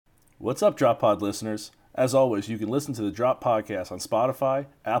What's up, Drop Pod listeners? As always, you can listen to the Drop Podcast on Spotify,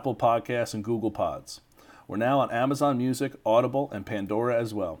 Apple Podcasts, and Google Pods. We're now on Amazon Music, Audible, and Pandora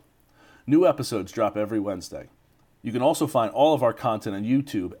as well. New episodes drop every Wednesday. You can also find all of our content on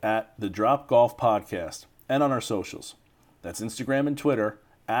YouTube at the Drop Golf Podcast and on our socials. That's Instagram and Twitter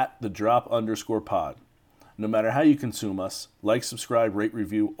at the Drop_pod. No matter how you consume us, like, subscribe, rate,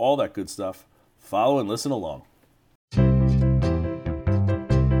 review, all that good stuff. Follow and listen along.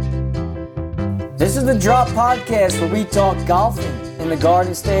 This is the Drop Podcast where we talk golfing in the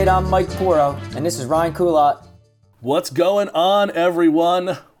Garden State. I'm Mike Poro, and this is Ryan Coulott. What's going on,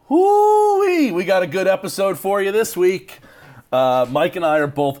 everyone? Woo-wee! We got a good episode for you this week. Mike and I are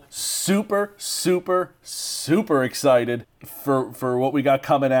both super excited for what we got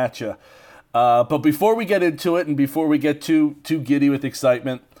coming at you. But before we get into it and before we get too giddy with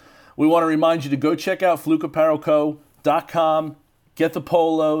excitement, we want to remind you to go check out flukeapparelco.com, get the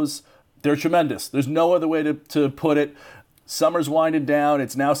polos. They're tremendous. There's no other way to put it. Summer's winding down.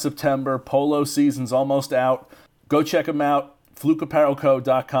 It's now September. Polo season's almost out. Go check them out.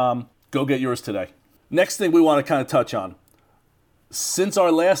 flukeapparelco.com. Go get yours today. Next thing we want to kind of touch on. Since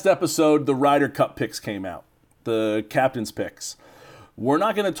our last episode, the Ryder Cup picks came out. The captain's picks. We're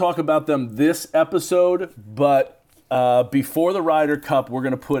not going to talk about them this episode, but before the Ryder Cup, we're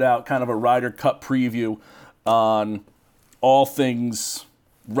going to put out kind of a Ryder Cup preview on all things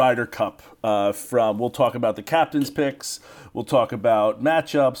Ryder Cup. We'll talk about the captain's picks, we'll talk about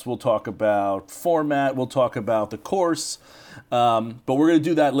matchups, we'll talk about format, we'll talk about the course. But we're going to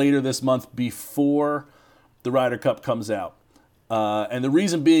do that later this month before the Ryder Cup comes out. And the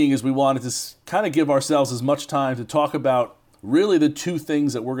reason being is we wanted to kind of give ourselves as much time to talk about really the two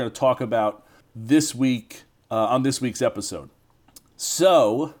things that we're going to talk about this week on this week's episode.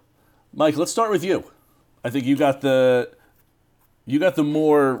 So, Mike, let's start with you. I think you got the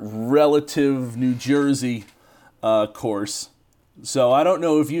more relative New Jersey course. So I don't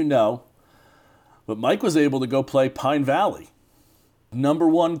know if you know, but Mike was able to go play Pine Valley. Number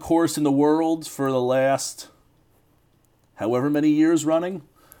one course in the world for the last however many years running.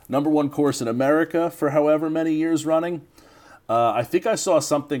 Number one course in America for however many years running. I think I saw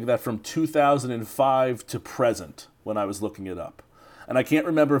something that from 2005 to present when I was looking it up. And I can't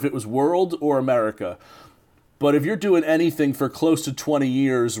remember if it was world or America. But if you're doing anything for close to 20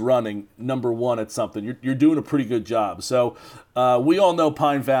 years running number one at something, you're doing a pretty good job. So we all know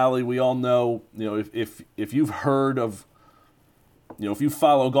Pine Valley. We all know, if you've heard of, if you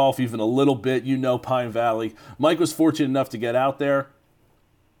follow golf even a little bit, you know Pine Valley. Mike was fortunate enough to get out there.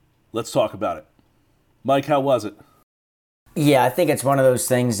 Let's talk about it. Mike, how was it? Yeah, I think it's one of those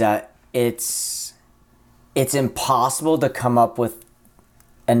things that it's impossible to come up with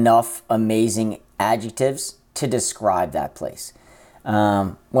enough amazing adjectives to describe that place.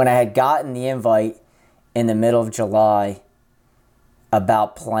 When I had gotten the invite in the middle of July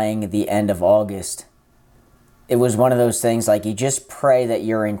about playing at the end of August, it was one of those things like you just pray that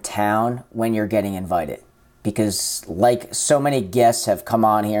you're in town when you're getting invited. Because like so many guests have come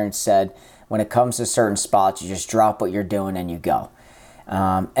on here and said, when it comes to certain spots, you just drop what you're doing and you go.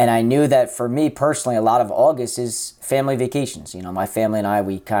 And I knew that for me personally, a lot of August is family vacations. My family and I,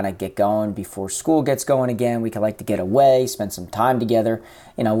 we kind of get going before school gets going again. We can like to get away, spend some time together,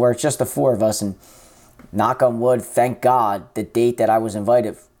 where it's just the four of us. And knock on wood, thank God, the date that I was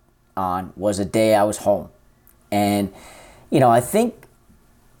invited on was a day I was home. And, I think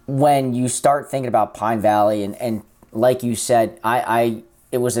when you start thinking about Pine Valley and like you said,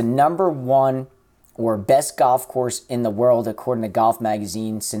 it was a number one or best golf course in the world according to Golf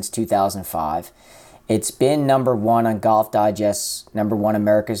Magazine since 2005. It's been number one on Golf Digest's number one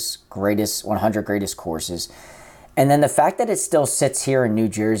America's 100 greatest courses. And then the fact that it still sits here in New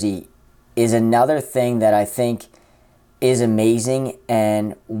Jersey is another thing that I think is amazing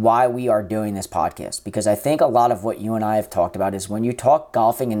and why we are doing this podcast. Because I think a lot of what you and I have talked about is when you talk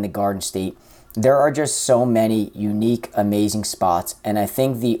golfing in the Garden State, there are just so many unique, amazing spots. And I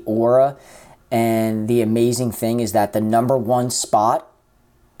think the aura and the amazing thing is that the number one spot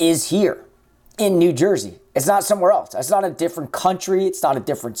is here in New Jersey. It's not somewhere else. It's not a different country. It's not a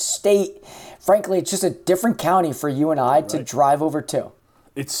different state. Frankly, it's just a different county for you and I to drive over to.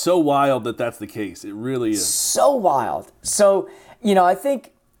 It's so wild that that's the case. It really is. So wild. So, I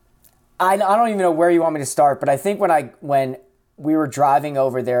think, I don't even know where you want me to start, but I think when we were driving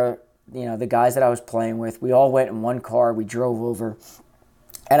over there, the guys that I was playing with, we all went in one car, we drove over.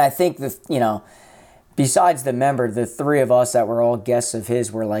 And I think besides the member, the three of us that were all guests of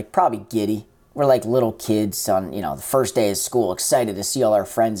his were like probably giddy. we're like little kids on, the first day of school, excited to see all our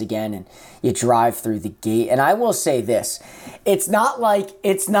friends again, and you drive through the gate. And I will say this, it's not like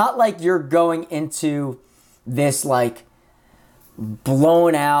you're going into this like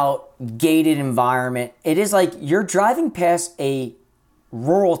blown out gated environment. It is like you're driving past a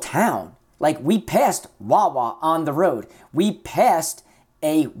rural town. Like, we passed Wawa on the road. We passed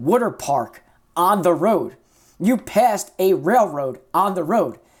a water park on the road. You passed a railroad on the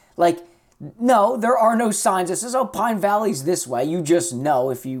road. Like, no, there are no signs that says, oh, Pine Valley's this way. You just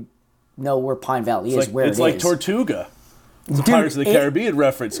know, if you know where Pine Valley is, where it is. It's like Tortuga. It's a Pirates of the Caribbean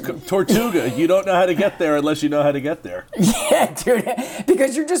reference. Tortuga, you don't know how to get there unless you know how to get there. Yeah, dude,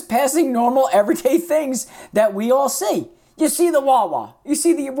 because you're just passing normal, everyday things that we all see. You see the Wawa. You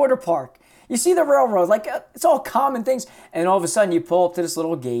see the water park. You see the railroad. Like, it's all common things. And all of a sudden, you pull up to this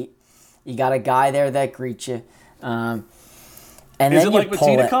little gate. You got a guy there that greets you. And is it like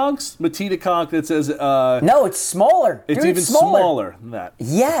Matitaconks? Matitaconk that says... no, it's smaller. It's even smaller than that.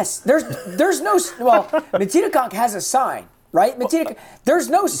 Yes. There's no... Well, Matitaconk has a sign, right? There's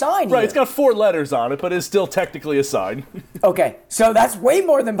no sign here. Right, it's got 4 letters on it, but it's still technically a sign. Okay, so that's way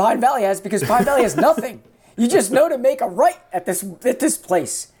more than Pine Valley has, because Pine Valley has nothing. You just know to make a right at this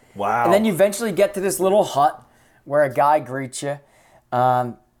place. Wow. And then you eventually get to this little hut where a guy greets you.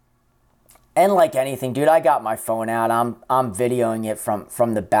 And like anything, dude, I got my phone out. I'm videoing it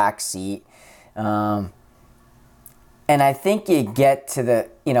from the back seat. And I think you get to the,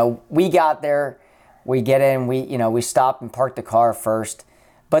 we got there, we get in, we stopped and parked the car first.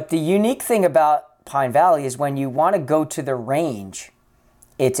 But the unique thing about Pine Valley is when you want to go to the range,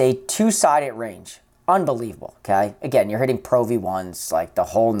 it's a 2-sided range. Unbelievable, okay? Again, you're hitting Pro V1s, like the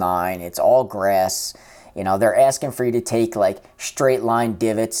whole 9. It's all grass. They're asking for you to take like straight line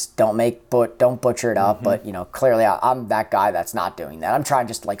divots. Don't butcher it up. Mm-hmm. But clearly I'm that guy that's not doing that. I'm trying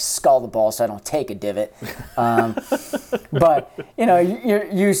just to like skull the ball so I don't take a divot. But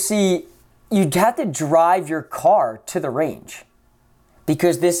you see, you'd have to drive your car to the range,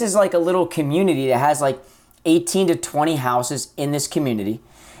 because this is like a little community that has like 18 to 20 houses in this community.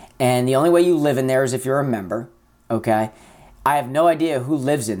 And the only way you live in there is if you're a member, okay? I have no idea who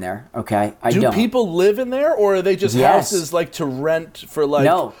lives in there, okay? I don't. Do people live in there, or are they just houses like to rent for like...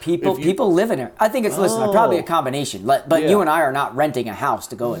 No, people live in there. I think it's, probably a combination. But you and I are not renting a house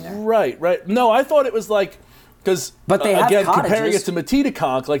to go in there. Right. No, I thought it was like... Because, they have again, cottages. Comparing it to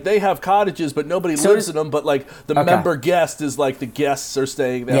Matitaconk, like they have cottages, but nobody lives in them, but like the member guest is like the guests are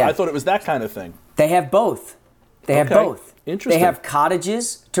staying there. Yeah. I thought it was that kind of thing. They have both. They have both. Interesting. They have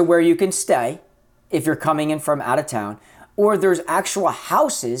cottages to where you can stay if you're coming in from out of town, or there's actual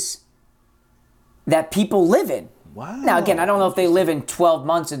houses that people live in. Wow. Now, again, I don't know if they live in 12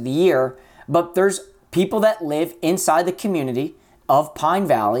 months of the year, but there's people that live inside the community of Pine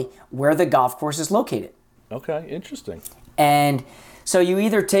Valley where the golf course is located. Okay, interesting. And so you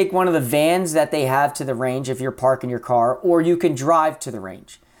either take one of the vans that they have to the range if you're parking your car, or you can drive to the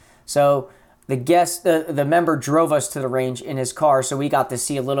range. So the member drove us to the range in his car, so we got to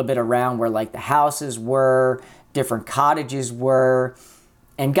see a little bit around where like the houses were, different cottages were,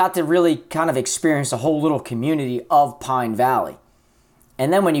 and got to really kind of experience the whole little community of Pine Valley.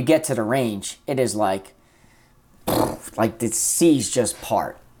 And then when you get to the range, it is like the seas just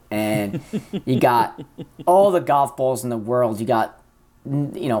part. And you got all the golf balls in the world. You got,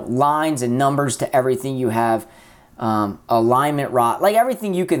 lines and numbers to everything. You have alignment rod, like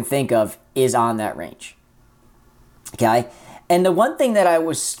everything you can think of is on that range. Okay? And the one thing that I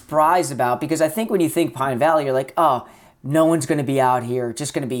was surprised about, because I think when you think Pine Valley, you're like, oh, no one's going to be out here. It's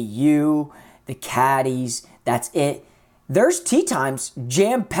just going to be you, the caddies, that's it. There's tee times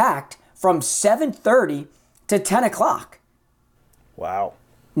jam-packed from 7:30 to 10 o'clock. Wow.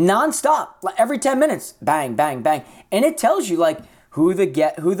 Non-stop, like every 10 minutes, bang, bang, bang. And it tells you like who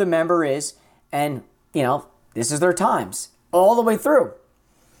the member is, and this is their times all the way through.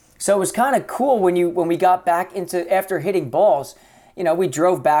 So it was kind of cool when we got back into, after hitting balls, we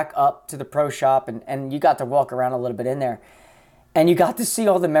drove back up to the pro shop, and you got to walk around a little bit in there, and you got to see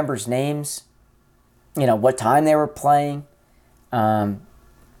all the members' names, what time they were playing.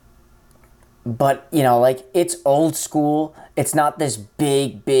 But, like, it's old school. It's not this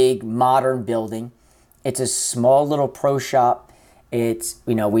big modern building. It's a small little pro shop. It's,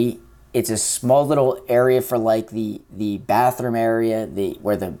 it's a small little area for like the bathroom area,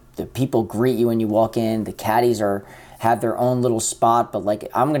 where the people greet you when you walk in. The caddies have their own little spot, but like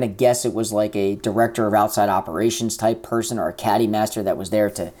I'm going to guess it was like a director of outside operations type person or a caddy master that was there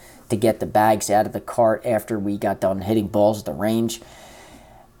to get the bags out of the cart after we got done hitting balls at the range.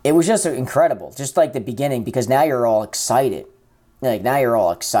 It was just incredible, just like the beginning, because now you're all excited. Like, now you're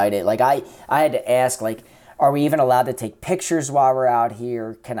all excited. Like, I had to ask, like, are we even allowed to take pictures while we're out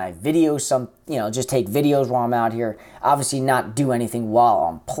here? Can I video some, just take videos while I'm out here? Obviously not do anything while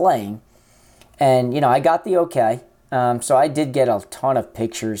I'm playing. And, I got the okay. So I did get a ton of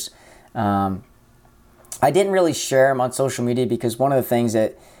pictures. I didn't really share them on social media because one of the things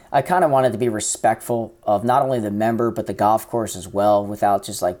that I kind of wanted to be respectful of not only the member, but the golf course as well, without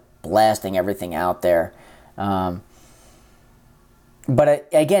just like blasting everything out there. But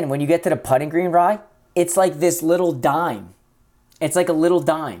again, when you get to the putting green, Rye, it's like this little dime. It's like a little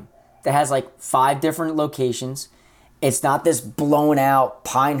dime that has like 5 different locations. It's not this blown out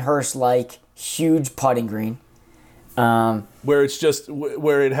Pinehurst-like huge putting green. Where it's just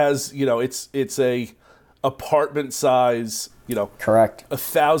where it has, it's a apartment size, Correct.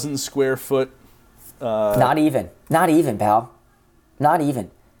 1,000 square foot. Not even, pal. Not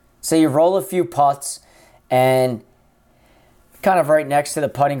even. So you roll a few putts, and kind of right next to the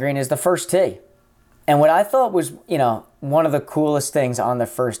putting green is the first tee. And what I thought was, one of the coolest things on the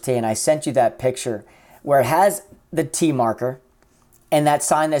first tee, and I sent you that picture, where it has the tee marker and that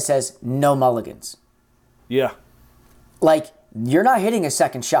sign that says no mulligans. Yeah. Like, you're not hitting a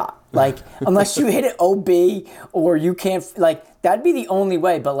second shot. Like, unless you hit it OB or you can't, like, that'd be the only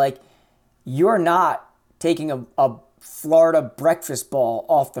way. But, like, you're not taking a Florida breakfast ball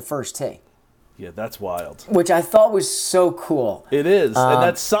off the first tee. Yeah, that's wild. Which I thought was so cool. It is. And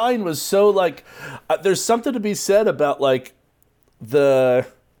that sign was so, like, there's something to be said about, like, the,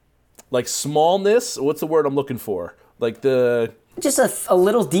 like, smallness. What's the word I'm looking for? Like, the... Just a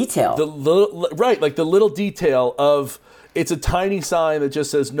little detail. Right, like the little detail of, it's a tiny sign that just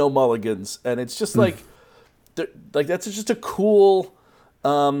says no mulligans. And it's just like that's just a cool...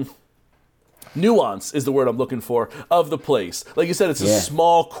 nuance is the word I'm looking for, of the place. Like you said, it's a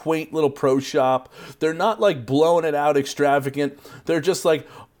small, quaint little pro shop. They're not like blowing it out extravagant. They're just like,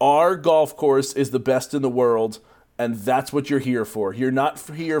 our golf course is the best in the world, and that's what you're here for. You're not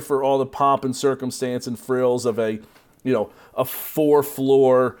here for all the pomp and circumstance and frills of a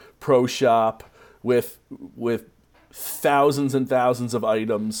 4-floor pro shop with thousands and thousands of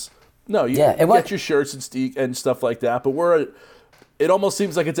items. No, you get your shirts and stuff like that, but it almost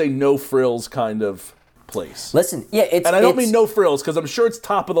seems like it's a no-frills kind of place. Listen, and I don't mean no frills, because I'm sure it's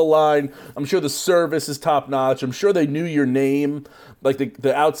top of the line. I'm sure the service is top-notch. I'm sure they knew your name. Like,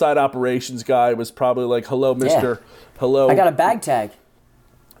 the outside operations guy was probably like, hello, mister. Yeah. Hello. I got a bag tag.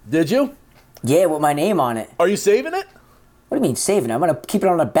 Did you? Yeah, with my name on it. Are you saving it? What do you mean saving it? I'm going to keep it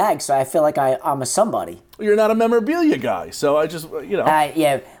on a bag so I feel like I'm a somebody. You're not a memorabilia guy, so I just,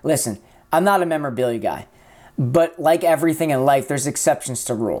 listen, I'm not a memorabilia guy. But like everything in life, there's exceptions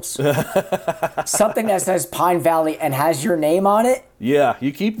to rules. Something that says Pine Valley and has your name on it. Yeah,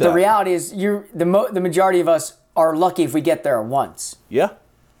 you keep that. The reality is, the majority of us are lucky if we get there once. Yeah.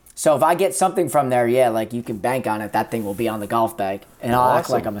 So if I get something from there, like you can bank on it. That thing will be on the golf bag, and I'll act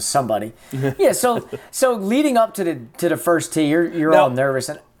like I'm a somebody. Yeah. So leading up to the first tee, you're all nervous.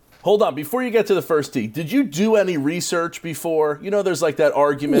 And hold on, before you get to the first tee, did you do any research before? There's like that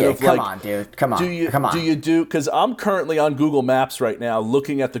argument of like, come on, dude, come on. Do you do? Because I'm currently on Google Maps right now,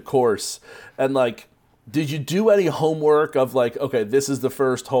 looking at the course, and like, did you do any homework of like, okay, this is the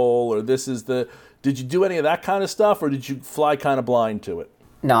first hole, or this is the? Did you do any of that kind of stuff, or did you fly kind of blind to it?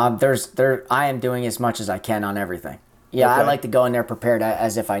 No, I am doing as much as I can on everything. Yeah, okay. I like to go in there prepared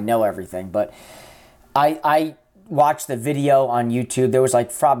as if I know everything, but I watched the video on YouTube. There was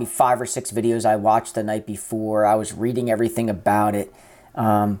like probably 5 or 6 videos I watched the night before. I was reading everything about it.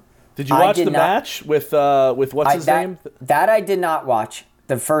 Did you watch the match with what's his name? That I did not watch.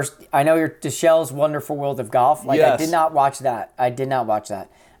 The first, I know you're Deshell's Wonderful World of Golf. Like, yes. I did not watch that.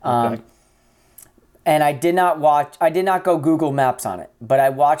 Okay. And I did not go Google Maps on it, but I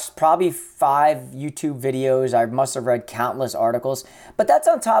watched probably 5 YouTube videos. I must have read countless articles, but that's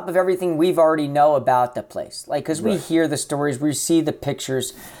on top of everything we've already know about the place. Like, because we hear the stories, we see the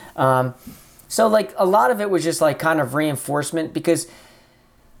pictures. So like a lot of it was just like kind of reinforcement, because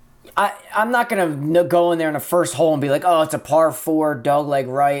I'm not going to go in there in the first hole and be like, oh, it's a par 4 dogleg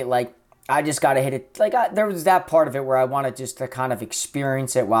right. Like, I just got to hit it. Like, there was that part of it where I wanted just to kind of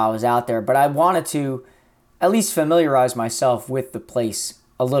experience it while I was out there. But I wanted to at least familiarize myself with the place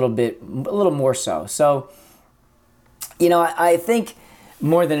a little more so. So, I think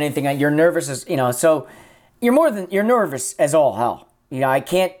more than anything, you're nervous so you're nervous as all hell. I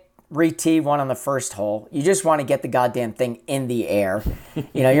can't re-tee one on the first hole. You just want to get the goddamn thing in the air.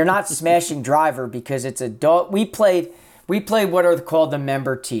 You're not smashing driver because it's a dog. We played what are called the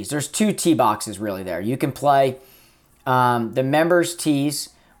member tees. There's 2 tee boxes really there. You can play the members tees,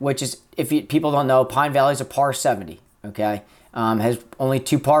 which is, people don't know, Pine Valley is a par 70, okay? has only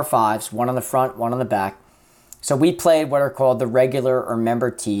 2 par 5s, one on the front, one on the back. So we played what are called the regular or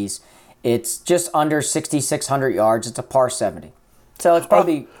member tees. It's just under 6,600 yards. It's a par 70. So it's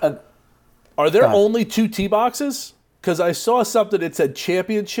probably Are there only 2 tee boxes? Because I saw something that said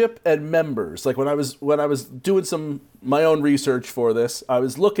championship and members. Like when I was doing my own research for this, I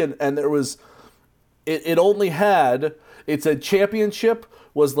was looking and there was it only had, it said championship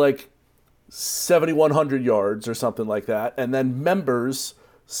was like 7,100 yards or something like that, and then members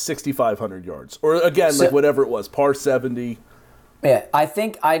 6,500 yards, or again like whatever it was, par 70. Yeah, I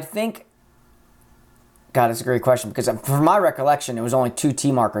think. God, that's a great question because from my recollection, it was only 2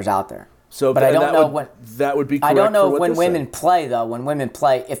 tee markers out there. So, but I don't know when that would be correct. I don't know when women play though. When women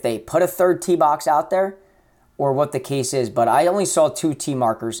play, if they put a 3rd tee box out there, or what the case is. But I only saw 2 tee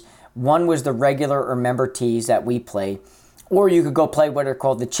markers. One was the regular or member tees that we played, or you could go play what are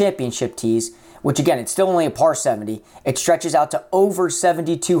called the championship tees, which again, it's still only a par 70. It stretches out to over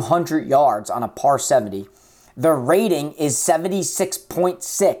 7,200 yards on a par 70. The rating is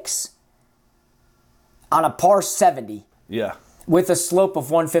 76.6 on a par 70. Yeah. With a slope of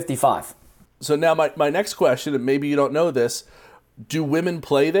 155. So now my next question, and maybe you don't know this, do women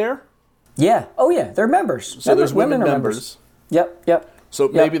play there? Yeah. Oh, yeah. They're members. So there's women members. Yep. So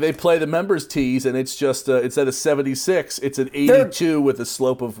maybe they play the members tees, and it's just instead of 76, it's an 82 with a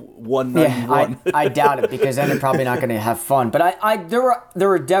slope of 191. Yeah, I doubt it because then they're probably not going to have fun. But there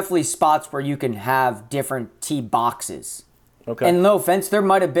were definitely spots where you can have different tee boxes. Okay. And no offense, there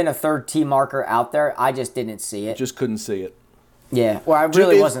might have been a 3rd tee marker out there. I just didn't see it. Just couldn't see it. Yeah, or I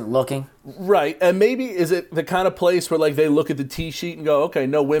really wasn't looking. Right, and maybe is it the kind of place where like they look at the tee sheet and go, okay,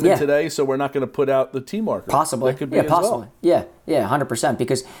 no women today, so we're not going to put out the tee marker. Possibly, that could be possibly. Well. Yeah, 100%,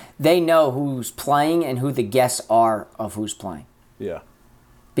 because they know who's playing and who the guests are of who's playing. Yeah.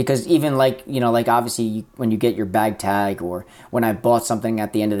 Because even like obviously when you get your bag tag, or when I bought something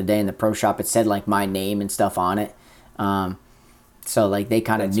at the end of the day in the pro shop, it said like my name and stuff on it. So like they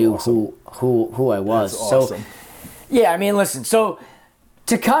kind of knew awesome. who I was. That's awesome. So. Yeah, I mean, listen, so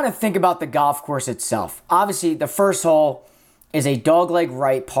to kind of think about the golf course itself, obviously the first hole is a dogleg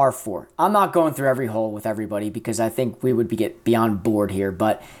right par 4. I'm not going through every hole with everybody because I think we would get beyond bored here,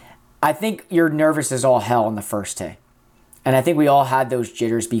 but I think you're nervous as all hell on the first tee. And I think we all had those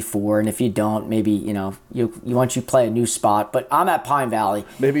jitters before, and if you don't, maybe, you once you play a new spot, but I'm at Pine Valley.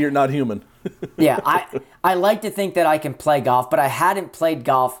 Maybe you're not human. Yeah, I like to think that I can play golf, but I hadn't played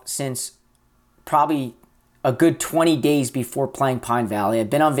golf since probably a good 20 days before playing Pine Valley. I'd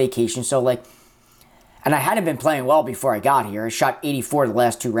been on vacation, and I hadn't been playing well before I got here. I shot 84 the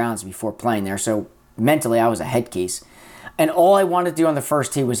last 2 rounds before playing there, so mentally I was a head case. And all I wanted to do on the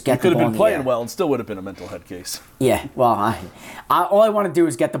first tee was get the ball in the air. You could have been playing well and still would have been a mental head case. Yeah, well, all I want to do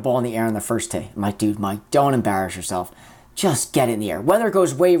is get the ball in the air on the first tee. I'm like, dude, Mike, don't embarrass yourself. Just get it in the air. Whether it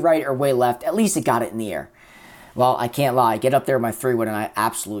goes way right or way left, at least it got it in the air. Well, I can't lie. I get up there with my 3-wood and I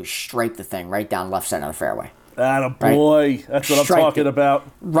absolutely straight the thing right down left center of the fairway. Attaboy. Right? That's what I'm talking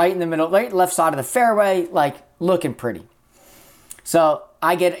about. Right in the middle, right left side of the fairway, like looking pretty. So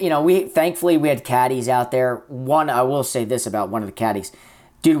I get, thankfully we had caddies out there. One, I will say this about one of the caddies.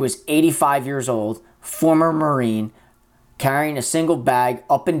 Dude was 85 years old, former Marine, carrying a single bag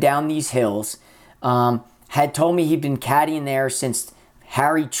up and down these hills. Had told me he'd been caddying there since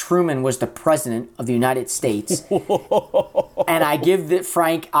Harry Truman was the president of the United States. And I give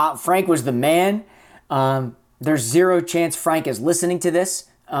Frank was the man. There's zero chance Frank is listening to this.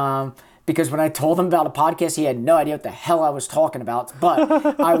 Because when I told him about a podcast, he had no idea what the hell I was talking about.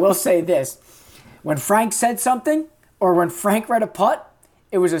 But I will say this. When Frank said something, or when Frank read a putt,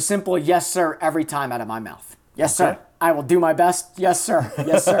 it was a simple yes, sir, every time out of my mouth. Yes, sir. I will do my best. Yes, sir.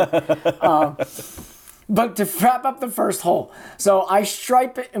 Yes, sir. But to wrap up the first hole, so I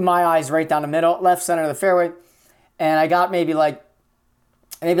stripe it in my eyes right down the middle, left center of the fairway, and I got maybe like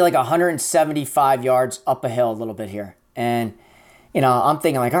 175 yards up a hill a little bit here. And, I'm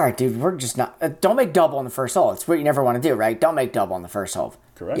thinking like, all right, dude, we're just not, don't make double on the first hole. It's what you never want to do, right? Don't make double on the first hole.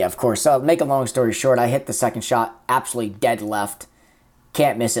 Correct. Yeah, of course. So make a long story short, I hit the second shot, absolutely dead left.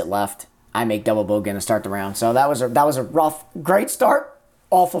 Can't miss it left. I make double bogey to start the round. So that was a rough, great start,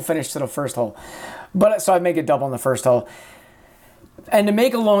 awful finish to the first hole. But so I make a double on the first hole. And to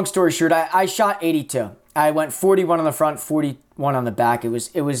make a long story short, I shot 82. I went 41 on the front, 41 on the back. It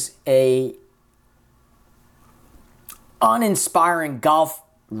was a uninspiring golf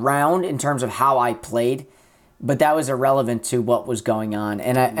round in terms of how I played, but that was irrelevant to what was going on.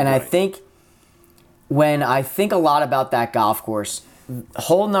 And I think when I think a lot about that golf course,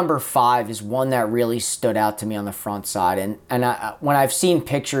 hole number 5 is one that really stood out to me on the front side. And when I've seen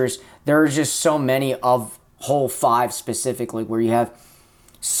pictures, there are just so many of hole 5 specifically, where you have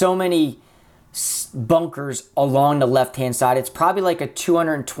so many bunkers along the left-hand side. It's probably like a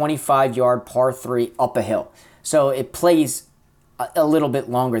 225-yard par 3 up a hill. So it plays a little bit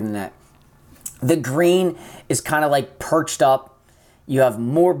longer than that. The green is kind of like perched up. You have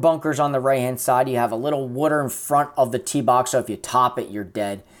more bunkers on the right-hand side. You have a little water in front of the tee box, so if you top it, you're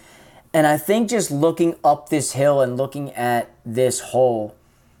dead. And I think just looking up this hill and looking at this hole,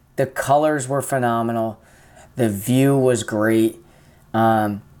 the colors were phenomenal. The view was great.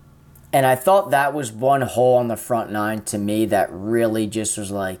 And I thought that was one hole on the front 9 to me that really just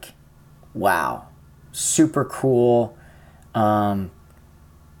was like, wow, super cool. And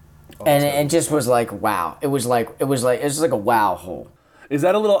it just was like, wow. It was like a wow hole. Is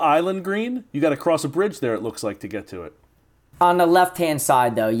that a little island green? You got to cross a bridge there, it looks like, to get to it. On the left-hand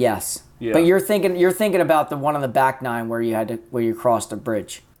side, though, yes. Yeah. But you're thinking about the one on the back 9 where you crossed a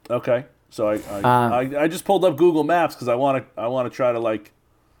bridge. Okay. So I just pulled up Google Maps because I want to try to like.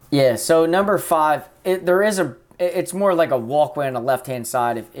 Yeah. So number 5, it's more like a walkway on the left-hand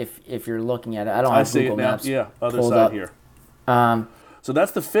side if you're looking at it. I don't have Google Maps. Yeah, other pulled side up. here. So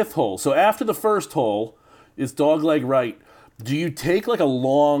that's the 5th hole. So after the first hole is dogleg right. Do you take like a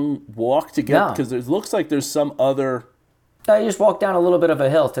long walk to get? No. Because it looks like there's some other. You just walk down a little bit of a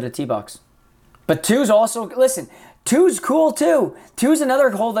hill to the tee box. But 2's also, listen, 2's cool too. 2's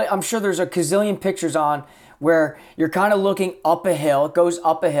another hole that I'm sure there's a gazillion pictures on where you're kind of looking up a hill. It goes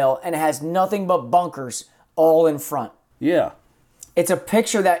up a hill and it has nothing but bunkers all in front. Yeah. It's a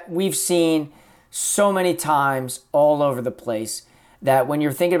picture that we've seen so many times all over the place that when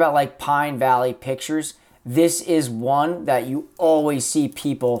you're thinking about like Pine Valley pictures, this is one that you always see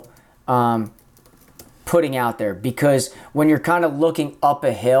people putting out there, because when you're kind of looking up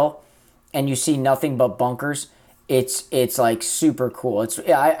a hill and you see nothing but bunkers, it's like super cool.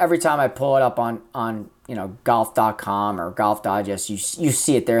 Every time I pull it up on golf.com or Golf Digest, you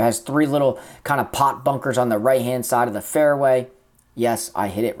see it there. It has 3 little kind of pot bunkers on the right hand side of the fairway. Yes, I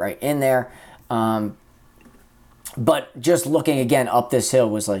hit it right in there. But just looking again up this hill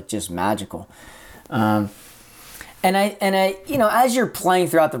was like just magical. And I, as you're playing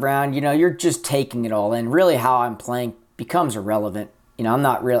throughout the round, you're just taking it all in. Really, how I'm playing becomes irrelevant. I'm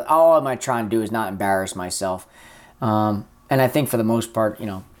not really. All I'm trying to do is not embarrass myself. And I think for the most part,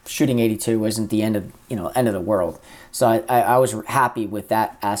 shooting 82 isn't the end of the world. So I was happy with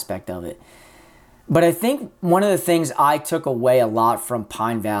that aspect of it. But I think one of the things I took away a lot from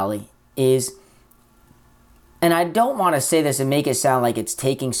Pine Valley is, and I don't want to say this and make it sound like it's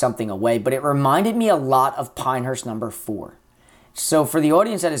taking something away, but it reminded me a lot of Pinehurst number 4. So for the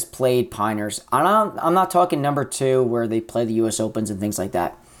audience that has played Pinehurst, I'm not talking number 2 where they play the U.S. Opens and things like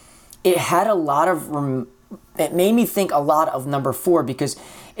that. It had a lot of, it made me think a lot of number 4 because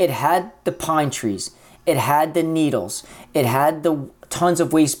it had the pine trees, it had the needles, it had the tons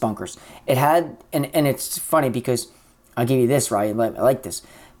of waste bunkers. It had, and it's funny because I'll give you this, right? I like this.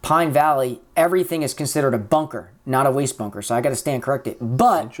 Pine Valley, everything is considered a bunker, not a waste bunker. So I got to stand corrected.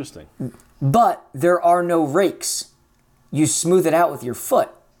 But interesting. But there are no rakes. You smooth it out with your foot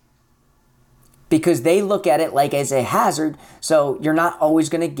because they look at it like as a hazard. So you're not always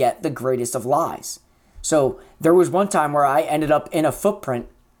going to get the greatest of lies. So there was one time where I ended up in a footprint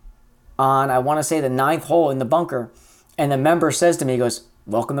on, I want to say, the 9th hole in the bunker, and the member says to me, he goes,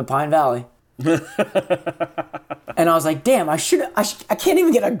 "Welcome to Pine Valley." And I was like, damn, I can't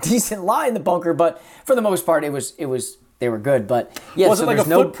even get a decent lie in the bunker, but for the most part, they were good. But yeah, was it like a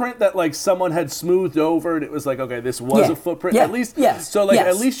footprint that like someone had smoothed over, and it was like, okay, this was a footprint at least. Yes. So like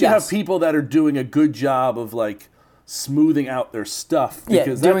at least you have people that are doing a good job of like smoothing out their stuff.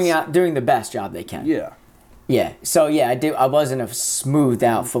 Because doing the best job they can. Yeah. Yeah. So yeah, I wasn't a smoothed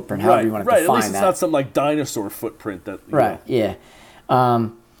out footprint. However you want to define that. At least it's not some like dinosaur footprint that. Right. Yeah.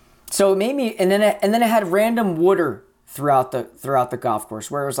 So it made me, and then it had random water throughout the golf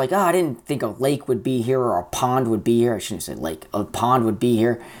course where it was like, I didn't think a lake would be here or a pond would be here. I shouldn't have said lake. A pond would be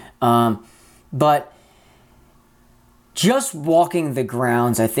here. But just walking the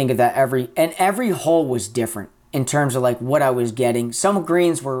grounds, I think that every hole was different in terms of like what I was getting. Some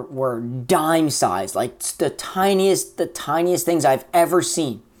greens were dime sized, like the tiniest things I've ever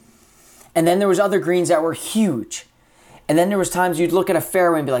seen. And then there was other greens that were huge. And then there was times you'd look at a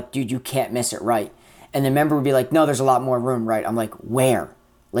fairway and be like, dude, you can't miss it right. And the member would be like, no, there's a lot more room right. I'm like, where?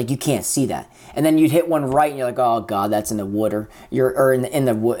 Like, you can't see that. And then you'd hit one right and you're like, oh God, that's in the wood or in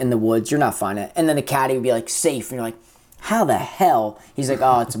the woods. You're not finding it. And then the caddy would be like, safe. And you're like, how the hell? He's like,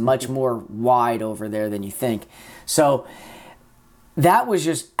 oh, it's much more wide over there than you think. So that was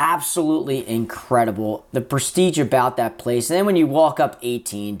just absolutely incredible. The prestige about that place. And then when you walk up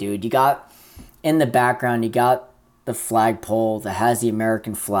 18, dude, you got in the background, you got the flagpole that has the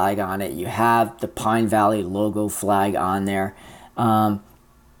American flag on it. You have the Pine Valley logo flag on there.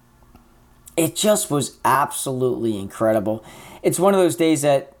 It just was absolutely incredible. It's one of those days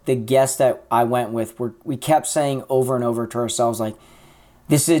that the guests that I went with, we kept saying over and over to ourselves, like,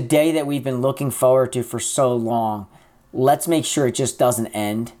 this is a day that we've been looking forward to for so long. Let's make sure it just doesn't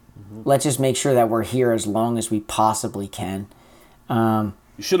end. Mm-hmm. Let's just make sure that we're here as long as we possibly can. You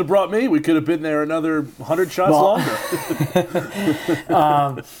should have brought me. We could have been there another 100 shots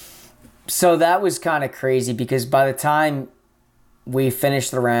longer. So that was kind of crazy because by the time we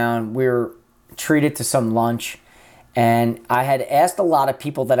finished the round, we were treated to some lunch. And I had asked a lot of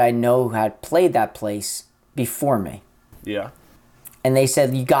people that I know who had played that place before me. Yeah. And they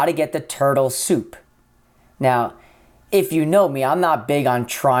said, you got to get the turtle soup. Now, if you know me, I'm not big on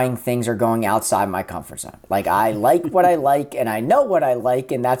trying things or going outside my comfort zone. Like, I like what I like, and I know what I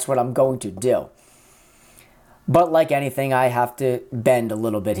like, and that's what I'm going to do. But like anything, I have to bend a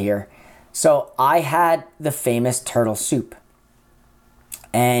little bit here. So I had the famous turtle soup.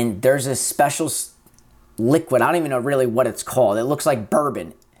 And there's a special liquid, I don't even know really what it's called. It looks like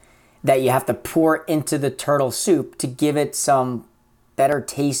bourbon that you have to pour into the turtle soup to give it some better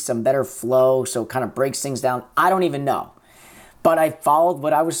taste, some better flow, so it kind of breaks things down. I don't even know. But I followed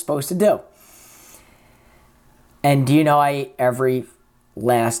what I was supposed to do. And do you know I ate every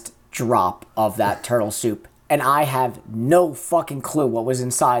last drop of that turtle soup? And I have no fucking clue what was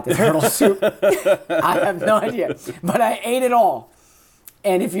inside the turtle soup. I have no idea. But I ate it all.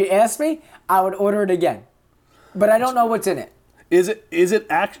 And if you ask me, I would order it again. But I don't know what's in it. Is it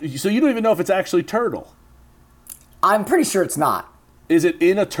actually? So you don't even know if it's actually turtle? I'm pretty sure it's not. Is it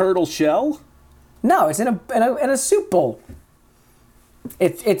in a turtle shell? No, it's in a soup bowl.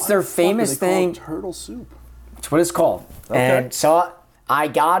 It's their famous thing. Turtle soup. That's what it's called. Okay. And so I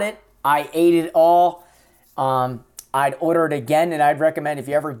got it. I ate it all. I'd order it again, and I'd recommend if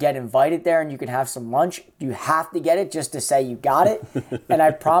you ever get invited there and you can have some lunch, you have to get it just to say you got it. And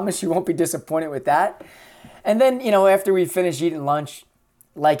I promise you won't be disappointed with that. And then, after we finish eating lunch,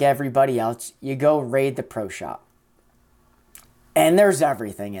 like everybody else, you go raid the pro shop. And there's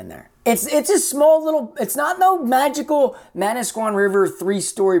everything in there. It's a small little, it's not no magical Manasquan River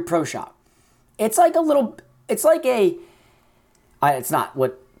 3-story pro shop. It's like it's not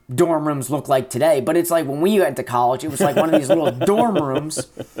what dorm rooms look like today, but it's like when we went to college, it was like one of these little dorm rooms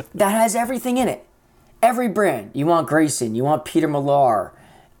that has everything in it. Every brand. You want Grayson, you want Peter Millar,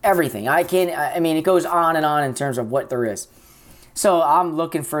 everything. It goes on and on in terms of what there is. So I'm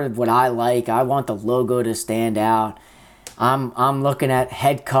looking for what I like. I want the logo to stand out. I'm looking at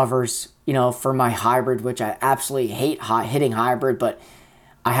head covers, for my hybrid, which I absolutely hate hitting hybrid, but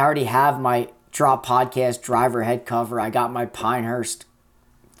I already have my Drop Podcast driver head cover. I got my Pinehurst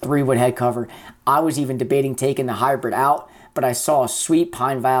 3-wood head cover. I was even debating taking the hybrid out, but I saw a sweet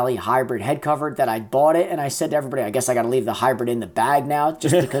Pine Valley hybrid head cover that I bought it, and I said to everybody, I guess I got to leave the hybrid in the bag now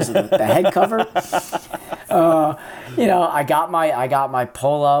just because of the head cover. I got my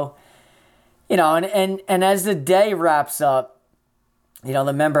polo. And as the day wraps up,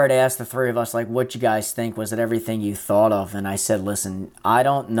 the member had asked the three of us, like, what you guys think? Was it everything you thought of? And I said, listen, I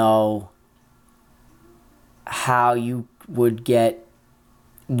don't know how you would get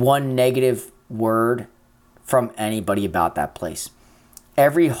one negative word from anybody about that place.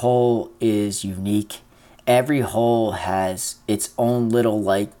 Every hole is unique. Every hole has its own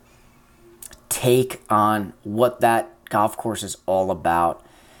little, take on what that golf course is all about.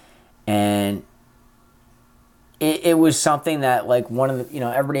 And it was something that, one of the,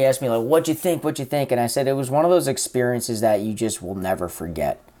 everybody asked me, what'd you think? And I said it was one of those experiences that you just will never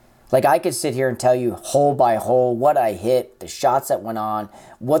forget. I could sit here and tell you hole by hole what I hit, the shots that went on,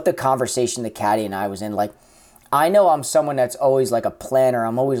 what the conversation the caddy and I was in. I know I'm someone that's always a planner.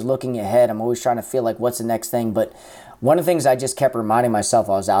 I'm always looking ahead. I'm always trying to feel what's the next thing. But one of the things I just kept reminding myself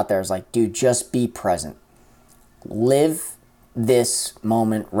while I was out there is dude, just be present. Live this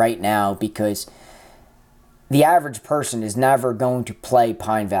moment right now, because the average person is never going to play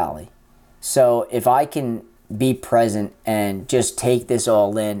Pine Valley. So if I can be present and just take this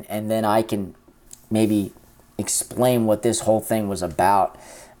all in, and then I can maybe explain what this whole thing was about,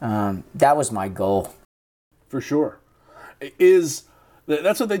 that was my goal. For sure.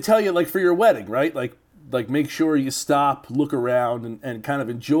 That's what they tell you, for your wedding, right? Make sure you stop, look around, and kind of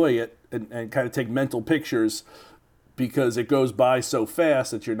enjoy it, and kind of take mental pictures, because it goes by so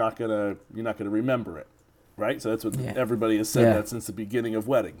fast that you're not gonna remember it, right? So that's what everybody has said that since the beginning of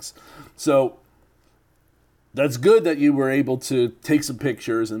weddings. So that's good that you were able to take some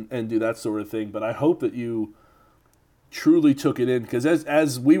pictures and do that sort of thing. But I hope that you truly took it in, because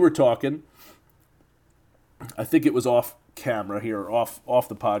as we were talking, I think it was off camera here, off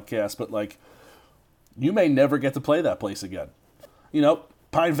the podcast, but like, you may never get to play that place again. You know,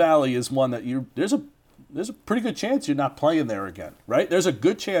 Pine Valley is one that there's a pretty good chance you're not playing there again, right? There's a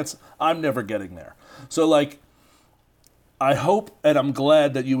good chance I'm never getting there. So like, I hope and I'm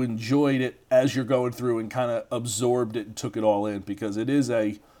glad that you enjoyed it as you're going through and kind of absorbed it and took it all in, because it is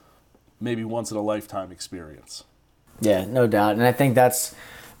a maybe once in a lifetime experience. Yeah, no doubt. And I think that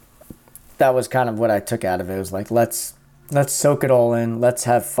was kind of what I took out of it. It was like, let's soak it all in. Let's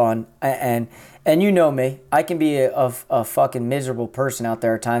have fun. And you know me, I can be a fucking miserable person out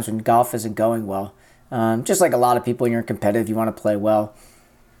there at times when golf isn't going well. Just like a lot of people, when you're competitive, you want to play well.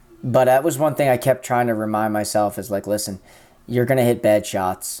 But that was one thing I kept trying to remind myself is like, listen, you're going to hit bad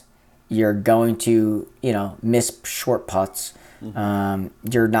shots. You're going to, miss short putts. Mm-hmm.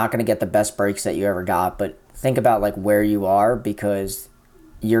 You're not going to get the best breaks that you ever got. But think about like where you are, because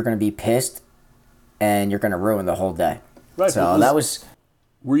you're going to be pissed and you're going to ruin the whole day. Right. So that was.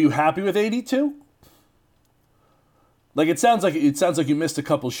 Were you happy with 82? Like it sounds like you missed a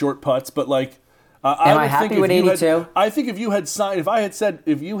couple short putts, but like. Am I happy with 82? I think if you had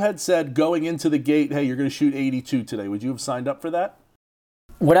said going into the gate, hey, you're going to shoot 82 today, would you have signed up for that?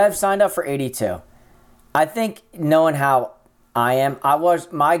 Would I have signed up for 82? I think knowing how I am,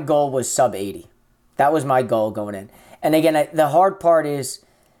 my goal was sub 80. That was my goal going in. And again, the hard part is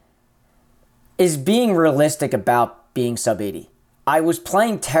being realistic about being sub 80. I was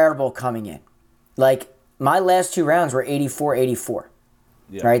playing terrible coming in. Like my last 2 rounds were 84, 84.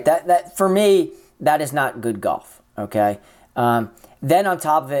 Yeah. Right? That for me, that is not good golf, okay? Then on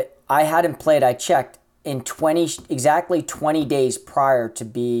top of it, I hadn't played, I checked, in exactly 20 days prior to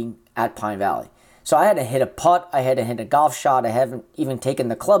being at Pine Valley. So I had to hit a putt, I had to hit a golf shot, I haven't even taken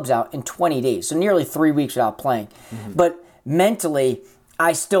the clubs out in 20 days. So nearly 3 weeks without playing. Mm-hmm. But mentally,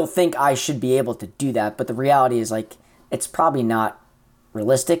 I still think I should be able to do that. But the reality is, like, it's probably not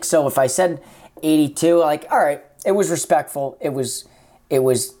realistic. So if I said 82, like, all right, it was respectful, it was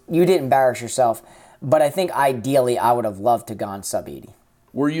you didn't embarrass yourself, but I think ideally I would have loved to gone sub 80.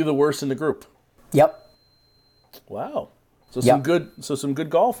 Were you the worst in the group? Yep. Wow. So some good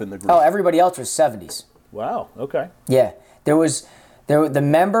golf in the group. Oh, everybody else was 70s. Wow. Okay. Yeah. The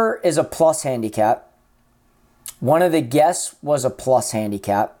member is a plus handicap. One of the guests was a plus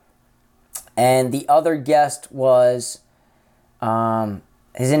handicap, and the other guest was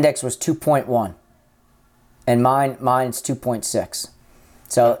his index was 2.1, and mine's 2.6.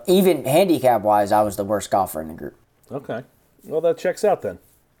 So even handicap-wise, I was the worst golfer in the group. Okay. Well, that checks out then.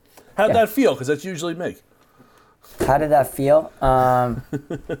 How'd that feel? Because that's usually me. How did that feel? I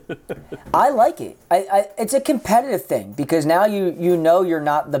like it. It's a competitive thing, because now you know you're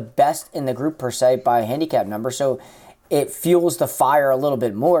not the best in the group per se by a handicap number, so it fuels the fire a little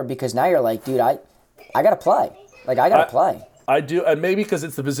bit more, because now you're like, dude, I got to play. Like, I got to play. I do, and maybe because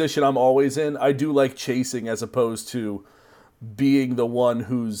it's the position I'm always in, I do like chasing as opposed to being the one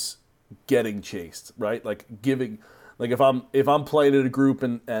who's getting chased, right? Like giving, like if I'm playing in a group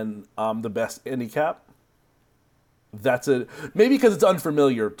and I'm the best handicap, that's maybe because it's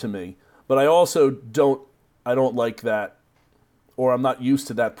unfamiliar to me, but I also don't like that, or I'm not used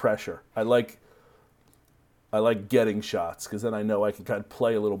to that pressure. I like getting shots, because then I know I can kind of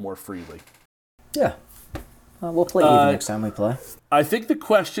play a little more freely. Yeah. We'll play even next time we play. I think the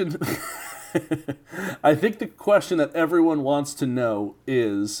question that everyone wants to know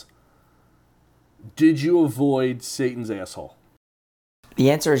is, did you avoid Satan's asshole?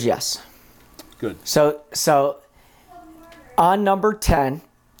 The answer is yes. Good. So on number 10,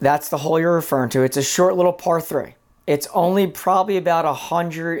 that's the hole you're referring to. It's a short little par 3. It's only probably about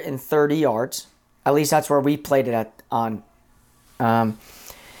 130 yards. At least that's where we played it on.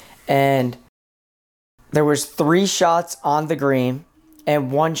 And there was 3 shots on the green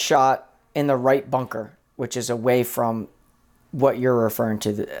and 1 shot in the right bunker, which is away from what you're referring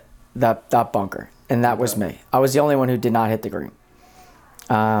to, that bunker. And that was me. I was the only one who did not hit the green.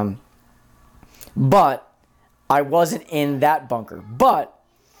 But I wasn't in that bunker. But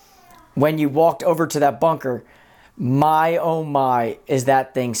when you walked over to that bunker, my, oh my, is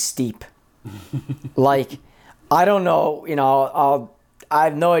that thing steep. Like, I don't know, I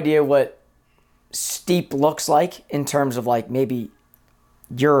have no idea what steep looks like in terms of like maybe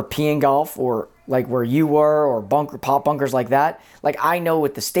European golf or like where you were, or pop bunkers like that. Like, I know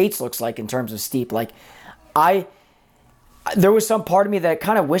what the States looks like in terms of steep. Like, there was some part of me that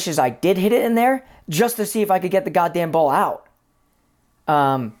kind of wishes I did hit it in there just to see if I could get the goddamn ball out.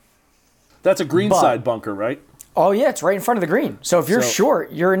 That's a greenside bunker, right? Oh yeah, it's right in front of the green. So if you're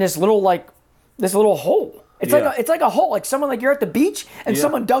short, you're in this little hole. It's like a hole. Like someone, like you're at the beach and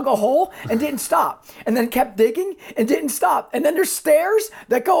someone dug a hole and didn't stop, and then kept digging and didn't stop, and then there's stairs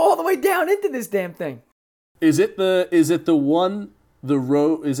that go all the way down into this damn thing. Is it the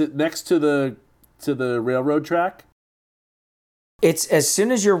road? Is it next to the railroad track? It's as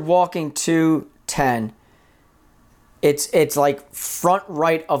soon as you're walking to 10. It's like front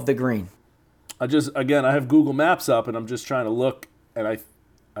right of the green. I have Google Maps up and I'm just trying to look, and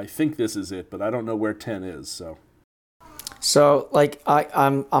I think this is it, but I don't know where 10 is. So like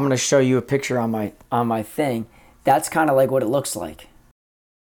I'm gonna show you a picture on my thing. That's kind of like what it looks like.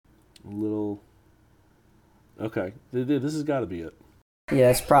 A little. Okay, this has got to be it.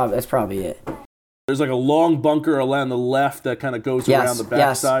 Yeah, that's probably it. There's like a long bunker along the left that kind of goes around the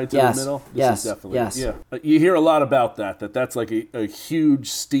backside to the middle. This is definitely yeah. You hear a lot about that. That's like a huge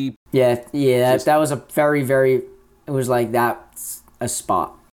steep. Yeah. That was a very, very. It was like that's a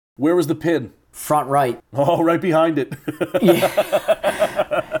spot. Where was the pin? Front right. Oh, right behind it.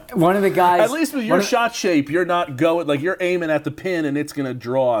 Yeah. One of the guys. At least with your shot shape, you're not going like you're aiming at the pin and it's gonna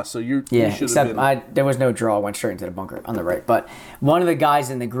draw. So you should have been. There was no draw. I went straight into the bunker on the right. But one of the guys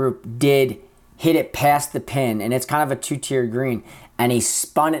in the group did hit it past the pin, and it's kind of a 2-tier green, and he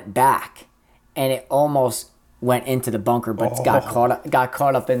spun it back, and it almost went into the bunker, but got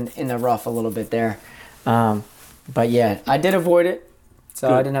caught up in the rough a little bit there. But yeah, I did avoid it, so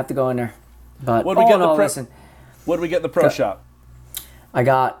good. I didn't have to go in there. But what did we get in the pro shop? I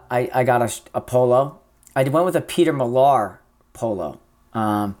got a polo. I went with a Peter Millar polo,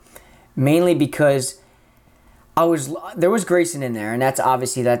 mainly because there was Grayson in there, and that's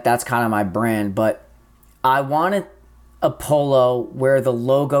obviously that's kind of my brand, but I wanted a polo where the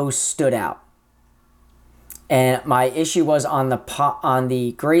logo stood out. And my issue was on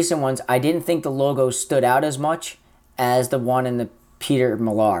the Grayson ones, I didn't think the logo stood out as much as the one in the Peter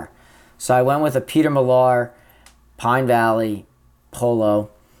Millar. So I went with a Peter Millar Pine Valley polo.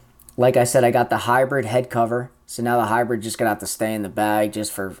 Like I said, I got the hybrid head cover. So now the hybrid just going to have to stay in the bag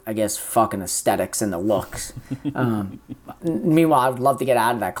just for, I guess, fucking aesthetics and the looks. Meanwhile, I would love to get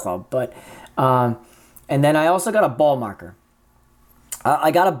out of that club. But and then I also got a ball marker.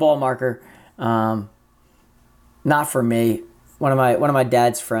 I got a ball marker, not for me. One of my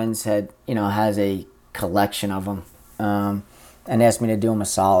dad's friends has a collection of them, and asked me to do him a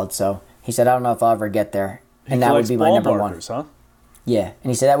solid. So he said, I don't know if I'll ever get there, and that would be my number markers, one. Huh? Yeah, and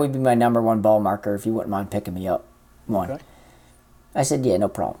he said that would be my number one ball marker if you wouldn't mind picking me up one. Okay. I said, yeah, no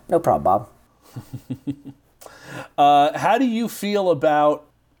problem. No problem, Bob. How do you feel about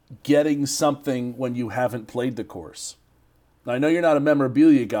getting something when you haven't played the course? I know you're not a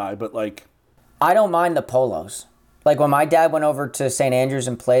memorabilia guy, but like... I don't mind the polos. Like when my dad went over to St. Andrews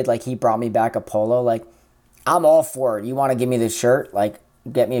and played, like he brought me back a polo. Like, I'm all for it. You want to give me this shirt? Like,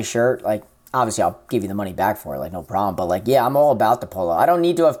 get me a shirt? Like, obviously, I'll give you the money back for it, like no problem. But like, yeah, I'm all about the polo. I don't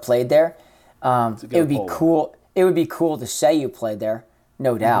need to have played there. It would be cool. It would be cool to say you played there,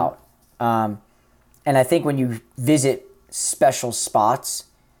 no doubt. And I think when you visit special spots,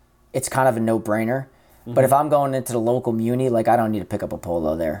 it's kind of a no-brainer. Mm-hmm. But if I'm going into the local muni, like I don't need to pick up a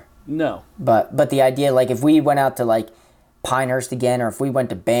polo there. No. But the idea, like if we went out to like Pinehurst again, or if we went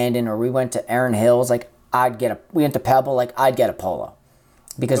to Bandon, or we went to Erin Hills, like we went to Pebble, like I'd get a polo.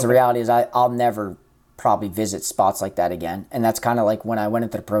 Because the reality is I'll never probably visit spots like that again. And that's kind of like when I went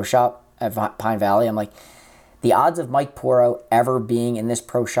into the pro shop at Pine Valley, I'm like, the odds of Mike Poro ever being in this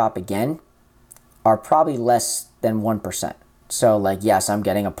pro shop again are probably less than 1%. So like, yes, I'm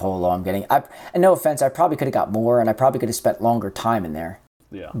getting a polo. And no offense, I probably could have got more, and I probably could have spent longer time in there.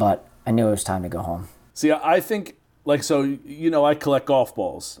 Yeah. But I knew it was time to go home. See, I think, like, so, I collect golf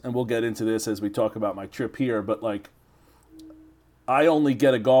balls, and we'll get into this as we talk about my trip here, but like, I only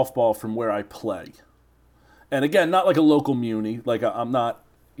get a golf ball from where I play. And again, not like a local muni. Like I'm not,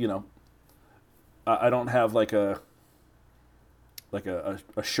 I don't have like a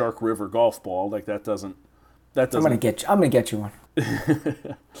Shark River golf ball. Like that doesn't. I'm gonna get you one.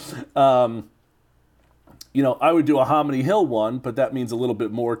 I would do a Hominy Hill one, but that means a little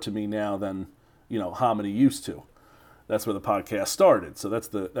bit more to me now than Hominy used to. That's where the podcast started. So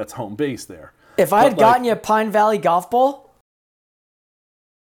that's home base there. If I had gotten you a Pine Valley golf ball,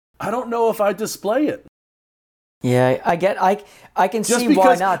 I don't know if I display it. Yeah, I can just see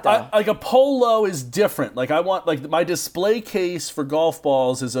why not though. Like a polo is different. Like I want my display case for golf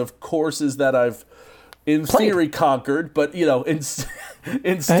balls is of courses that I've in theory conquered, but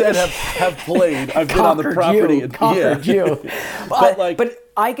instead have played. I've been on the property and conquered you. But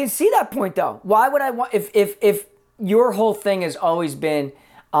I can see that point though. Why would I want if your whole thing has always been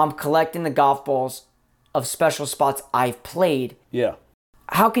collecting the golf balls of special spots I've played? Yeah.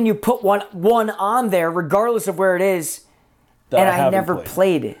 how can you put one on there regardless of where it is? And I never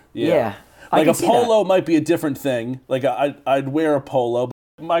played it. Yeah. Like a polo might be a different thing. Like I'd wear a polo.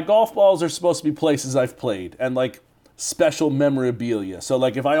 But my golf balls are supposed to be places I've played and like special memorabilia. So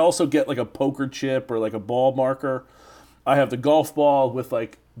like if I also get like a poker chip or like a ball marker, I have the golf ball with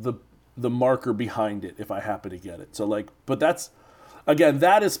like the marker behind it if I happen to get it. So like, but that's, again,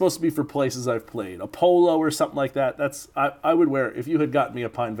 that is supposed to be for places I've played. A polo or something like that, I would wear it. If you had gotten me a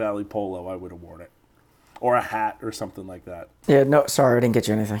Pine Valley polo, I would have worn it. Or a hat or something like that. Yeah, no, sorry, I didn't get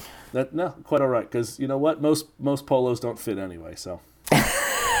you anything. No, quite all right, because you know what? Most polos don't fit anyway, so.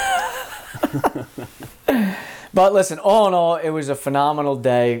 But listen, all in all, it was a phenomenal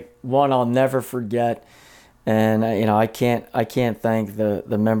day, one I'll never forget. And I can't thank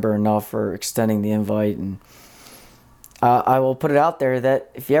the member enough for extending the invite. And I will put it out there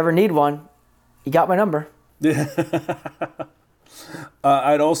that if you ever need one, you got my number. Yeah.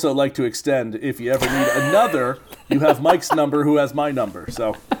 I'd also like to extend, if you ever need another, you have Mike's number, who has my number.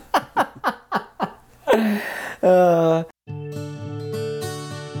 So.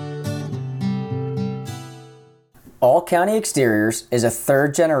 All County Exteriors is a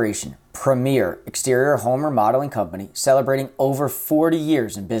third-generation, premier exterior home remodeling company celebrating over 40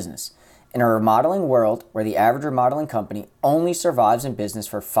 years in business. In a remodeling world where the average remodeling company only survives in business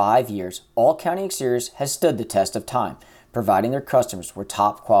for 5 years, All County Exteriors has stood the test of time, providing their customers with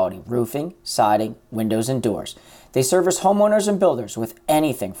top-quality roofing, siding, windows, and doors. They service homeowners and builders with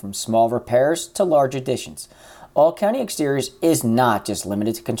anything from small repairs to large additions. All County Exteriors is not just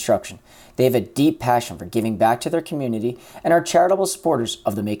limited to construction. They have a deep passion for giving back to their community and are charitable supporters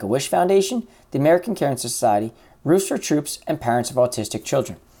of the Make-A-Wish Foundation, the American Cancer Society, Roofs for Troops, and Parents of Autistic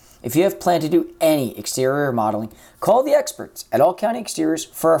Children. If you have planned to do any exterior remodeling, call the experts at All County Exteriors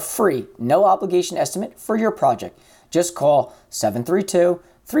for a free, no-obligation estimate for your project. Just call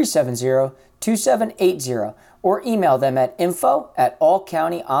 732-370-2780 or email them at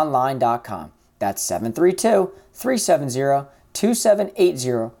info@allcountyonline.com. That's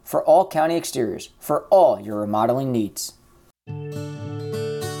 732-370-2780 for All County Exteriors for all your remodeling needs.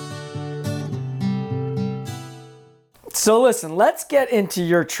 So listen, let's get into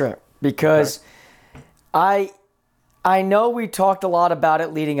your trip because I know we talked a lot about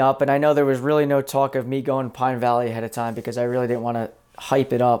it leading up, and I know there was really no talk of me going to Pine Valley ahead of time because I really didn't want to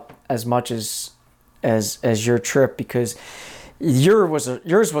hype it up as much as your trip, because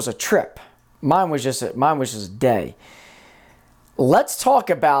yours was a trip. Mine was just a day. Let's talk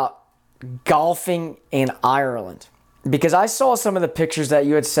about golfing in Ireland, because I saw some of the pictures that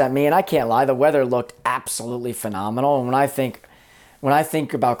you had sent me, and I can't lie, the weather looked absolutely phenomenal. And when I think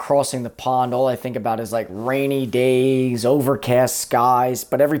about crossing the pond, all I think about is like rainy days, overcast skies.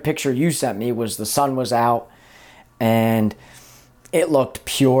 But every picture you sent me was the sun was out and it looked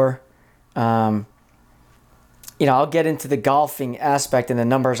pure. I'll get into the golfing aspect and the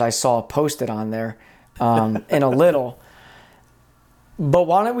numbers I saw posted on there in a little. But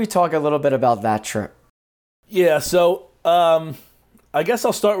why don't we talk a little bit about that trip? Yeah, so I guess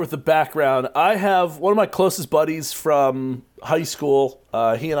I'll start with the background. I have one of my closest buddies from high school.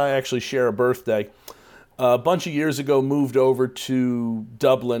 He and I actually share a birthday. A bunch of years ago, moved over to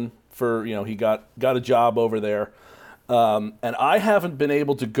Dublin for, he got a job over there. And I haven't been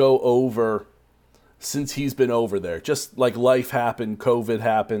able to go over since he's been over there. Just like life happened, COVID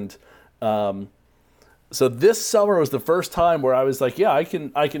happened. So this summer was the first time where I was like, yeah, I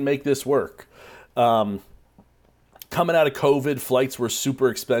can make this work. Coming out of COVID, flights were super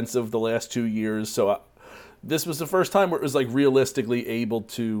expensive the last 2 years. So this was the first time where it was like realistically able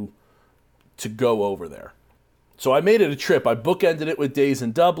to go over there. So I made it a trip. I bookended it with days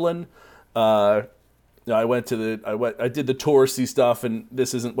in Dublin. I did the touristy stuff, and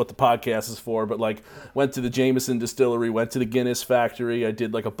this isn't what the podcast is for, but like went to the Jameson distillery, went to the Guinness factory. I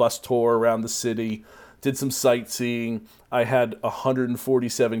did like a bus tour around the city, did some sightseeing. I had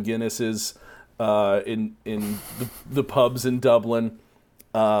 147 Guinnesses in the pubs in Dublin.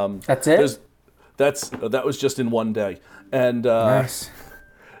 That's it? That was just in one day. And nice.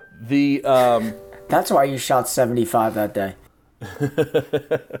 That's why you shot 75 that day.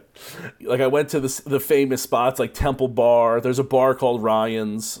 Like I went to the famous spots like Temple Bar. There's a bar called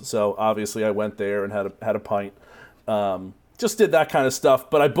Ryan's, so obviously I went there and had a pint. Just did that kind of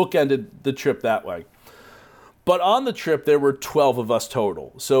stuff, but I bookended the trip that way. But on the trip there were 12 of us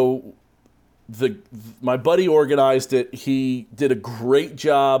total. So my buddy organized it. He did a great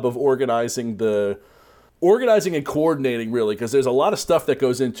job of organizing and coordinating, really, because there's a lot of stuff that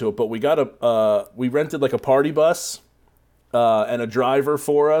goes into it. But we rented like a party bus. And a driver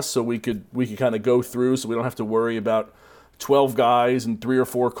for us, so we could kind of go through, so we don't have to worry about 12 guys and 3 or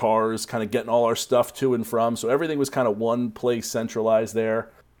 4 cars kind of getting all our stuff to and from. So everything was kind of one place centralized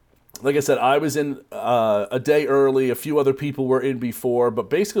there. Like I said, I was in a day early. A few other people were in before. But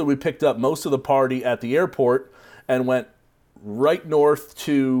basically, we picked up most of the party at the airport and went right north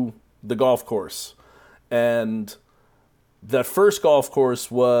to the golf course. And that first golf course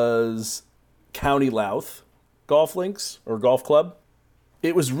was County Louth Golf Links or Golf Club.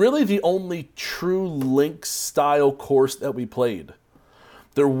 It was really the only true links style course that we played.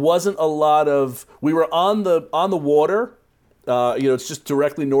 There wasn't a lot of. We were on the water. It's just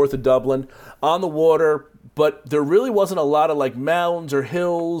directly north of Dublin, on the water. But there really wasn't a lot of like mounds or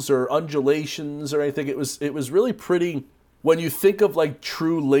hills or undulations or anything. It was really pretty. When you think of like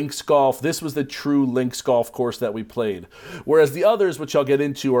true links golf, this was the true links golf course that we played. Whereas the others, which I'll get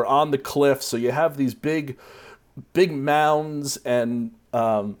into, are on the cliff. So you have these big mounds and.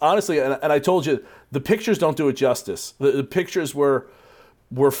 Honestly, and I told you, the pictures don't do it justice. The pictures were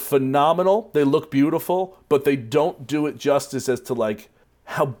phenomenal. They look beautiful, but they don't do it justice as to like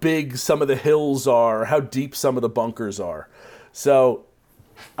how big some of the hills are, how deep some of the bunkers are. So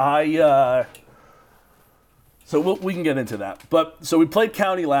we can get into that. But so we played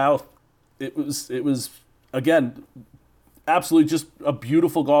County Louth. It was again absolutely just a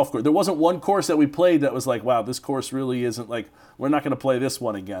beautiful golf course. There wasn't one course that we played that was like, wow, this course really isn't like, we're not going to play this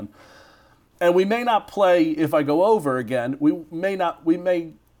one again. And we may not play, if I go over again, we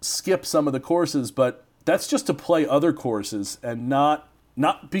may skip some of the courses, but that's just to play other courses and not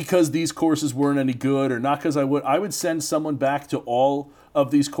because these courses weren't any good or not because I would send someone back to all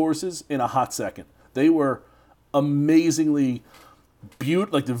of these courses in a hot second. They were amazingly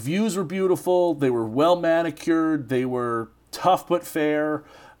beautiful. Like the views were beautiful. They were well manicured. They were tough but fair.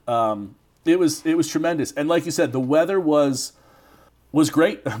 It was tremendous. And like you said, the weather was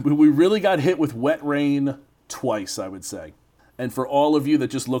great. We really got hit with wet rain twice, I would say. And for all of you that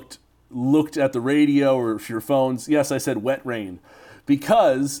just looked at the radio or your phones, yes, I said wet rain.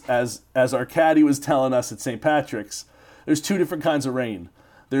 Because, as our caddy was telling us at St. Patrick's, there's 2 different kinds of rain.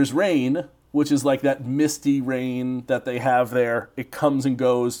 There's rain, which is like that misty rain that they have there. It comes and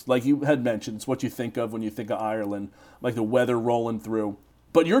goes, like you had mentioned. It's what you think of when you think of Ireland, like the weather rolling through.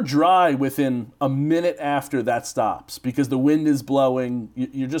 But you're dry within a minute after that stops because the wind is blowing.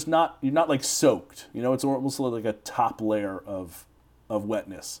 You're not like soaked. It's almost like a top layer of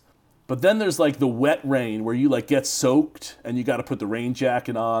wetness. But then there's like the wet rain where you like get soaked and you got to put the rain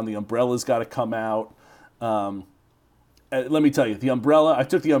jacket on. The umbrella's got to come out. Let me tell you, I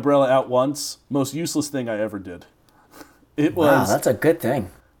took the umbrella out once. Most useless thing I ever did. Wow, that's a good thing.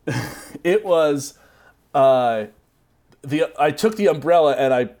 It was, I took the umbrella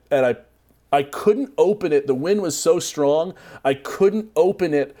and I couldn't open it. The wind was so strong, I couldn't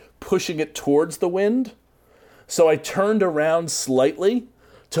open it pushing it towards the wind. So I turned around slightly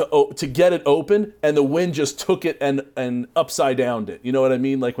to get it open, and the wind just took it and upside downed it. You know what I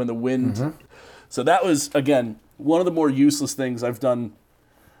mean? Like when the wind. Mm-hmm. So that was, again, one of the more useless things I've done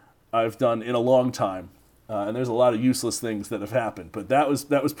in a long time. And there's a lot of useless things that have happened, but that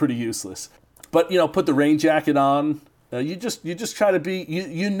was pretty useless. But put the rain jacket on. You just try to be.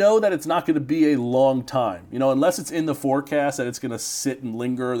 You know that it's not going to be a long time. Unless it's in the forecast that it's going to sit and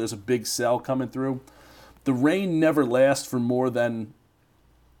linger. There's a big cell coming through. The rain never lasts for more than,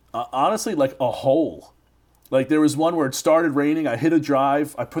 honestly, like a hole. Like there was one where it started raining. I hit a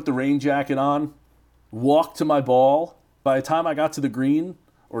drive. I put the rain jacket on, walked to my ball. By the time I got to the green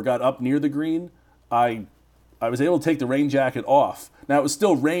or got up near the green, I was able to take the rain jacket off. Now it was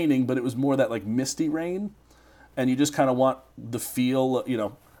still raining, but it was more that like misty rain, and you just kind of want the feel.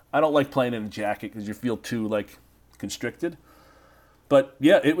 I don't like playing in a jacket because you feel too like constricted. But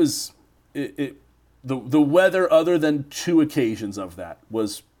yeah, it was the weather, other than 2 occasions of that,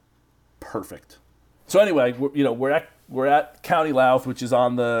 was perfect. So anyway, we're at County Louth, which is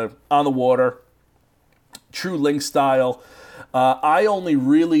on the water, true link style. I only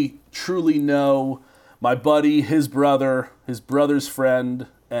really truly know my buddy, his brother's friend,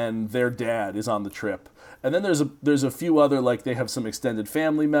 and their dad is on the trip. And then there's a few other, like they have some extended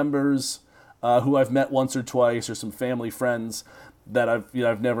family members who I've met once or twice, or some family friends that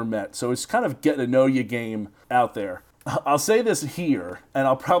I've never met. So it's kind of getting to know you game out there. I'll say this here, and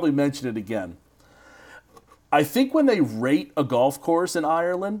I'll probably mention it again. I think when they rate a golf course in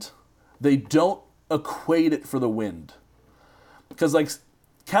Ireland, they don't equate it for the wind. Because like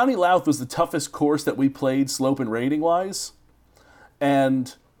County Louth was the toughest course that we played slope and rating wise.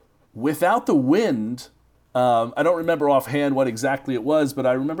 And without the wind, I don't remember offhand what exactly it was, but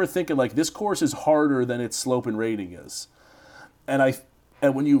I remember thinking like this course is harder than its slope and rating is. And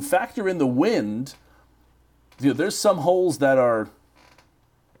when you factor in the wind, there's some holes that are,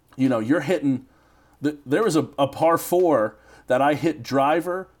 you're hitting. There was a par 4 that I hit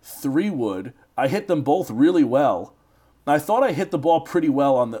driver, 3-wood. I hit them both really well. I thought I hit the ball pretty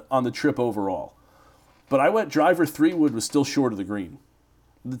well on the trip overall. But I went driver, 3-wood, was still short of the green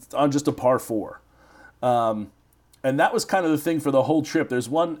on just a par 4. And that was kind of the thing for the whole trip. There's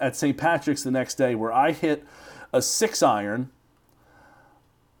one at St. Patrick's the next day where I hit a 6-iron.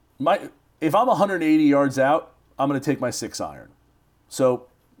 If I'm 180 yards out, I'm going to take my 6-iron. So,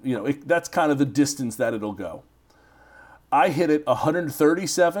 that's kind of the distance that it'll go. I hit it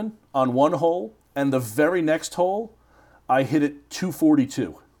 137 on one hole, and the very next hole, I hit it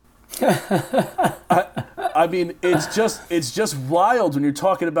 242. I mean, it's just wild when you're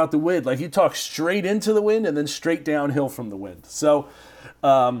talking about the wind. Like, you talk straight into the wind and then straight downhill from the wind. So,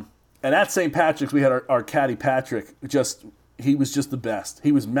 and at St. Patrick's, we had our caddy Patrick. He was just the best.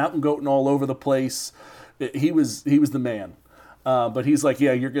 He was mountain goating all over the place. He was the man. But he's like,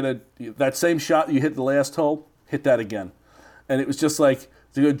 yeah, that same shot you hit the last hole, hit that again. And it was just like,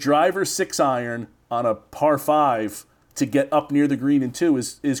 to go driver 6-iron on a par 5 to get up near the green in 2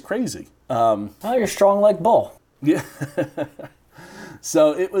 is crazy. Oh, you're strong like bull. Yeah.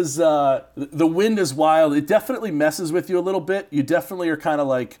 So it was, the wind is wild. It definitely messes with you a little bit. You definitely are kind of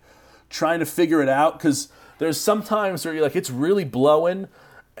like trying to figure it out, because there's some times where you're like, it's really blowing.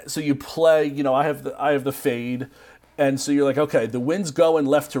 So you play, I have the fade. And so you're like, okay, the wind's going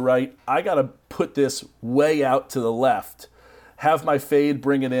left to right. I got to put this way out to the left, have my fade,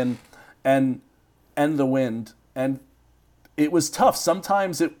 bring it in, and the wind. And it was tough.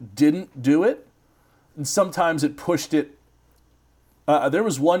 Sometimes it didn't do it, and sometimes it pushed it. There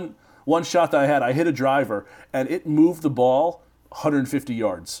was one shot that I had. I hit a driver, and it moved the ball 150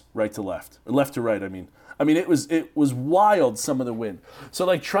 yards right to left, or left to right. I mean, it was wild, some of the wind. So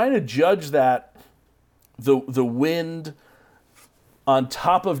like trying to judge that, the wind on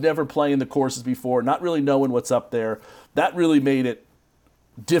top of never playing the courses before, not really knowing what's up there, that really made it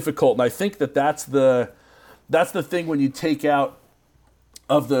difficult. And I think that's the thing when you take out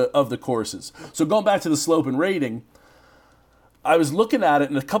of the courses. So going back to the slope and rating, I was looking at it,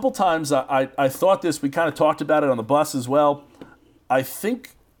 and a couple times I thought this. We kind of talked about it on the bus as well. I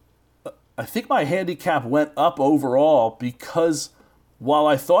think my handicap went up overall, because while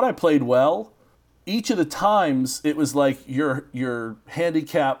I thought I played well, each of the times it was like your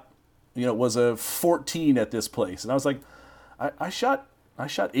handicap, was a 14 at this place, and I was like, I shot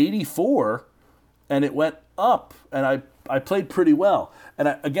 84, and it went up, and I played pretty well. And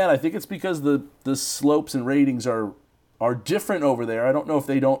I think it's because the slopes and ratings are different over there. I don't know if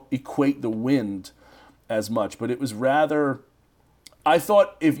they don't equate the wind as much, but it was rather, I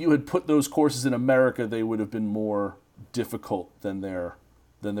thought if you had put those courses in America, they would have been more difficult than their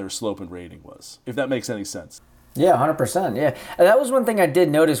slope and rating was, if that makes any sense. Yeah, 100%. Yeah. And that was one thing I did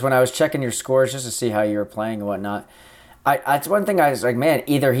notice when I was checking your scores just to see how you were playing and whatnot. That's one thing I was like, man,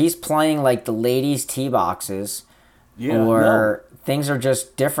 either he's playing like the ladies' tee boxes, things are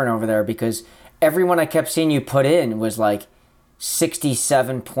just different over there, because everyone I kept seeing you put in was like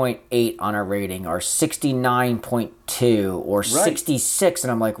 67.8 on a rating, or 69.2, or 66.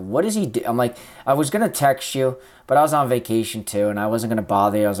 And I'm like, what is he do? I'm like, I was going to text you, but I was on vacation too, and I wasn't going to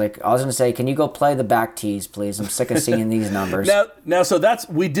bother you. I was going to say, can you go play the back tees, please? I'm sick of seeing these numbers. Now, so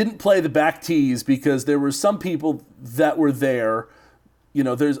we didn't play the back tees because there were some people that were there.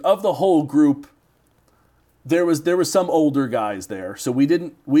 There's of the whole group, there was some older guys there, so we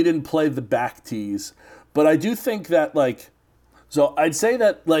didn't play the back tees. But I do think that so I'd say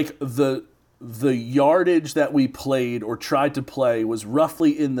that the yardage that we played or tried to play was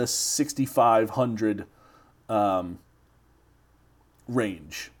roughly in the 6,500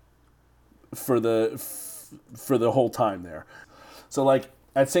 range for the whole time there. So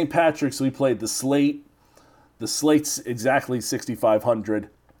at St. Patrick's, we played the slate. The slate's exactly 6,500.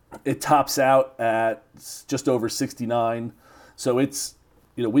 It tops out at just over 69. So it's,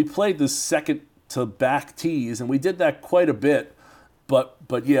 we played the second to back tees, and we did that quite a bit.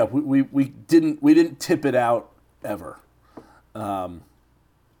 But yeah, we didn't tip it out ever,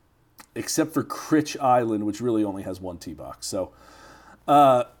 except for Critch Island, which really only has one tee box. So,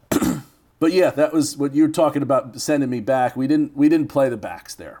 but yeah, that was what you were talking about, sending me back. We didn't play the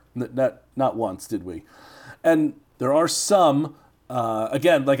backs there, not once did we. And there are some,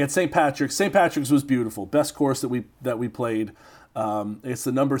 again, like at St. Patrick's. St. Patrick's was beautiful, best course that we played. It's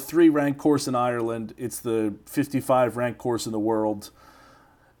the number 3 ranked course in Ireland. It's the 55 ranked course in the world.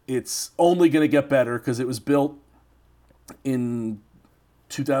 It's only going to get better because it was built in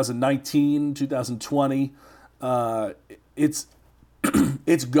 2019, 2020. It's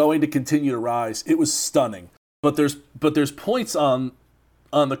it's going to continue to rise. It was stunning. but there's points on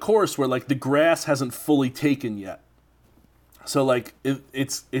the course where like the grass hasn't fully taken yet. So like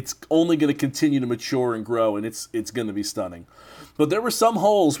it's only going to continue to mature and grow, and it's going to be stunning. But there were some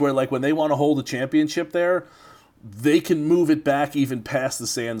holes where like when they want to hold a championship there, they can move it back even past the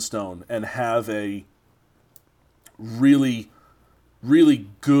sandstone and have a really, really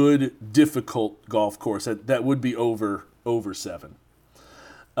good, difficult golf course that would be over 7.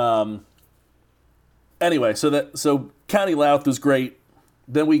 Anyway, so County Louth was great.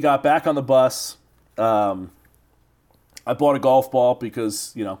 Then we got back on the bus. I bought a golf ball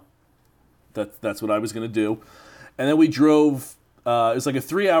because, that's what I was going to do. And then we drove, it was like a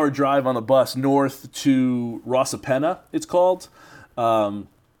 3-hour drive on the bus north to Rossapena, it's called. I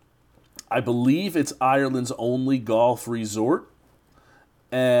believe it's Ireland's only golf resort.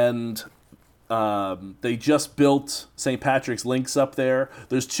 And they just built St. Patrick's Links up there.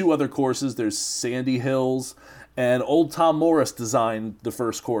 There's 2 other courses. There's Sandy Hills, and Old Tom Morris designed the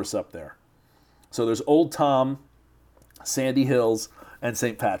first course up there. So there's Old Tom, Sandy Hills, and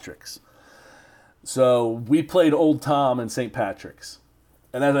St. Patrick's. So we played Old Tom and St. Patrick's.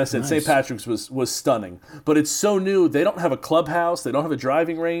 And as I said, nice. St. Patrick's was stunning. But it's so new. They don't have a clubhouse. They don't have a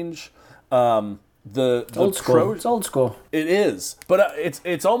driving range. It's old school. It's old school. It is. But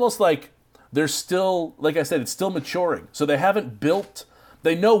it's almost like they're still, like I said, it's still maturing. So they haven't built,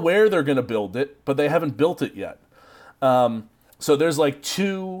 they know where they're going to build it, but they haven't built it yet. So there's like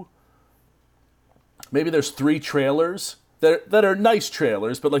 2, maybe there's 3 trailers that are nice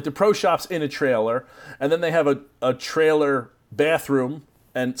trailers, but like the pro shop's in a trailer, and then they have a trailer bathroom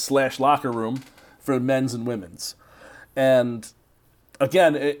and / locker room for men's and women's. And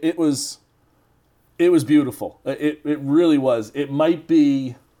again, it was beautiful. It really was. It might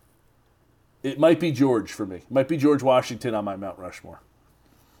be George for me. It might be George Washington on my Mount Rushmore.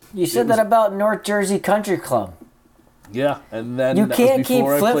 You said that about North Jersey Country Club. Yeah, and then you can't keep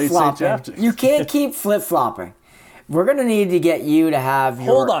flip-flopping. You can't keep flip-flopping. We're going to need to get you to have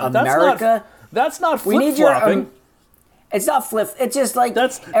your Hold on, America. That's not flip-flopping. It's not flip. It's just like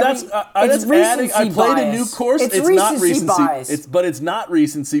that's adding. I played a new course. It's not recency bias. But it's not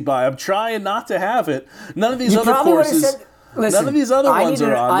recency bias. I'm trying not to have it. None of these other courses. None of these other ones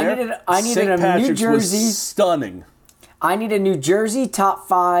are on there. I needed St. a Patrick's New Jersey. Was stunning. I need a New Jersey top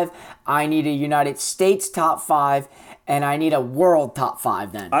 5. I need a United States top 5, and I need a world top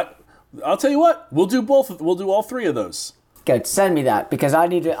 5. Then I'll tell you what. We'll do both. We'll do all 3 of those. Good. Send me that because I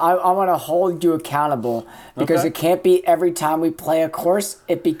need to. I want to hold you accountable because It can't be every time we play a course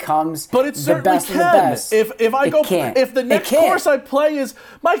it becomes but it the best can. Of the best. If the next course I play is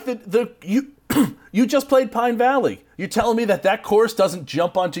Mike, you just played Pine Valley. You're telling me that course doesn't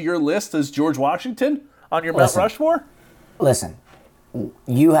jump onto your list as George Washington on your Mount Rushmore? Listen,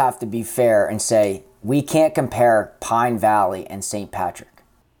 you have to be fair and say we can't compare Pine Valley and St. Patrick.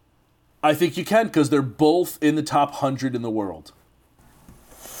 I think you can because they're both in the top 100 in the world.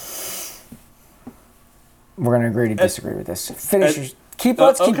 We're going to agree to disagree with this. Let's keep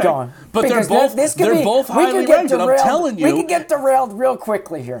going. But they're both highly ranked, and I'm telling you. We can get derailed real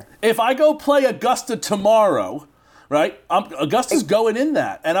quickly here. If I go play Augusta tomorrow, right, Augusta's going in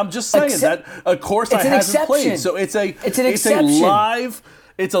that. And I'm just saying that a course I haven't played. So it's an exception.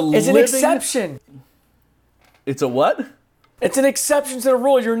 It's a what? It's an exception to the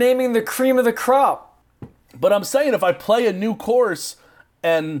rule. You're naming the cream of the crop. But I'm saying if I play a new course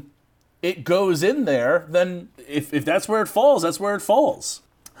and it goes in there, then if that's where it falls, that's where it falls.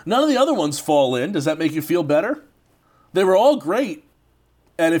 None of the other ones fall in. Does that make you feel better? They were all great.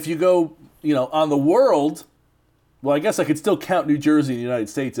 And if you go, on the world, well, I guess I could still count New Jersey and the United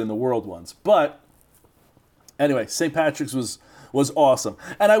States in the world ones. But anyway, St. Patrick's was awesome.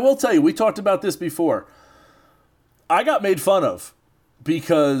 And I will tell you, we talked about this before. I got made fun of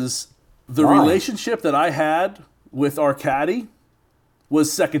because the relationship that I had with our caddy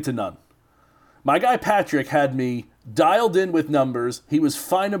was second to none. My guy Patrick had me dialed in with numbers. He was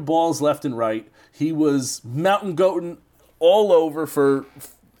finding balls left and right. He was mountain goating all over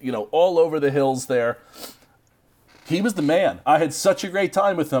all over the hills there. He was the man. I had such a great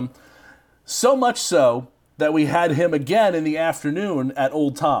time with him. So much so that we had him again in the afternoon at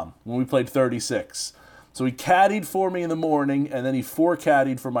Old Tom when we played 36. So he caddied for me in the morning, and then he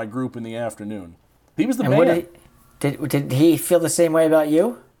 4-caddied for my group in the afternoon. He was the man. Did he feel the same way about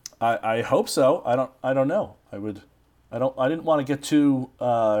you? I hope so. I don't know. I didn't want to get too.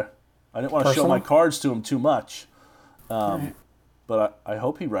 I didn't want to show my cards to him too much. But I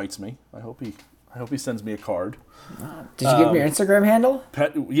hope he writes me. I hope I hope he sends me a card. Did you give me your Instagram handle?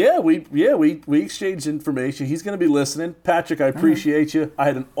 We exchanged information. He's going to be listening. Patrick, I appreciate you. I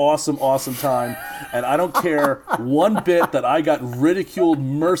had an awesome time, and I don't care one bit that I got ridiculed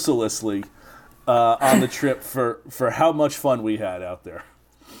mercilessly on the trip for how much fun we had out there.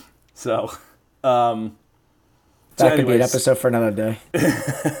 So, that could be an episode for another day.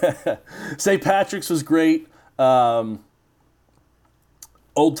 St. Patrick's was great.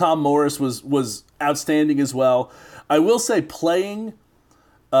 Old Tom Morris was outstanding as well. I will say playing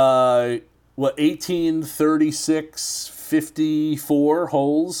 18, 36, 54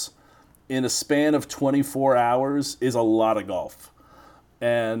 holes in a span of 24 hours is a lot of golf.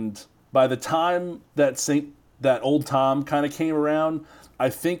 And by the time that Old Tom kind of came around, I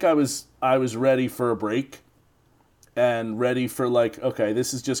think I was ready for a break and ready for okay,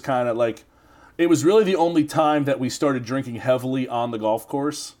 this is just kind of it was really the only time that we started drinking heavily on the golf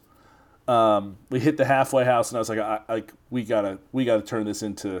course. We hit the halfway house, and I was like, we gotta turn this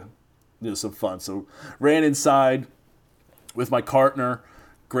into some fun. So ran inside with my partner,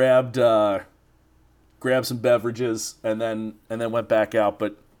 grabbed some beverages, and then went back out.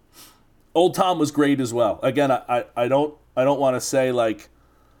 But Old Tom was great as well. Again, I don't want to say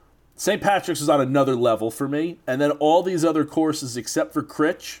St. Patrick's was on another level for me, and then all these other courses, except for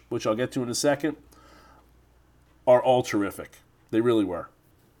Critch, which I'll get to in a second, are all terrific. They really were.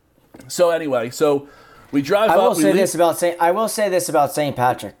 So anyway, we drive up. I will say this about St.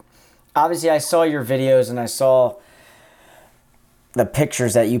 Patrick. Obviously, I saw your videos and I saw the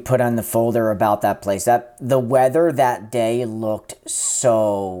pictures that you put on the folder about that place. The weather that day looked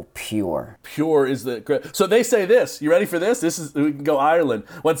so pure. Pure is so they say this. You ready for this? We can go Ireland.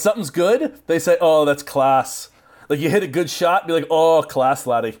 When something's good, they say, "Oh, that's class." You hit a good shot, be like, "Oh, class,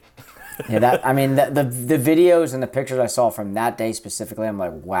 laddie." Yeah, the videos and the pictures I saw from that day specifically, I'm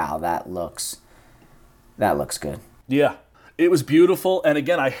like, wow, that looks good. Yeah, it was beautiful. And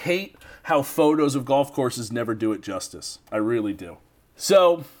again, I hate how photos of golf courses never do it justice. I really do.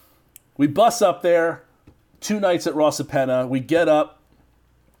 So we bus up there, 2 nights at Rosapenna. We get up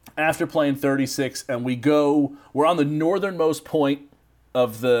after playing 36, and we're on the northernmost point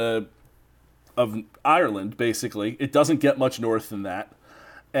of Ireland, basically. It doesn't get much north than that.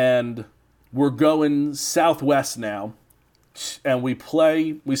 And we're going southwest now. And we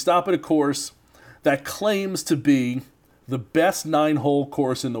stop at a course that claims to be the best 9-hole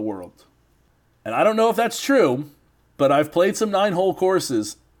course in the world. And I don't know if that's true, but I've played some 9-hole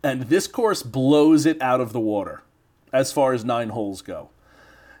courses, and this course blows it out of the water as far as 9 holes go.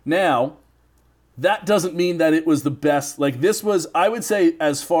 Now, that doesn't mean that it was the best. This was, I would say,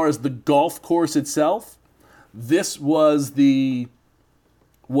 as far as the golf course itself, this was the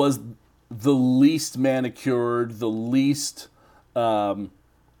least manicured, the least, again,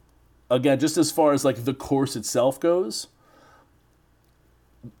 just as far as the course itself goes.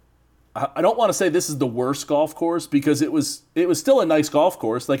 I don't want to say this is the worst golf course, because it was still a nice golf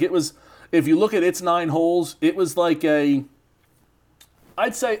course. If you look at its 9 holes, it was I'd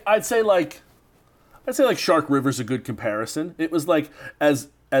say Shark River's a good comparison. It was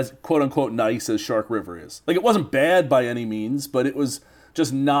as quote unquote nice as Shark River is. It wasn't bad by any means, but it was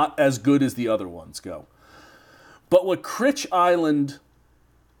just not as good as the other ones go. But what Critch Island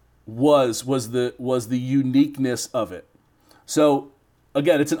was the uniqueness of it. So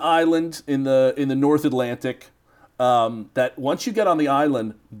again, it's an island in the North Atlantic. That once you get on the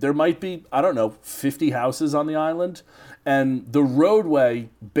island, there might be 50 houses on the island, and the roadway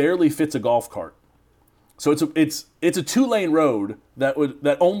barely fits a golf cart. So it's a 2-lane road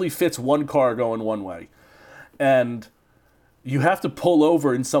that only fits one car going one way, and you have to pull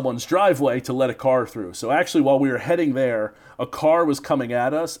over in someone's driveway to let a car through. So actually, while we were heading there, a car was coming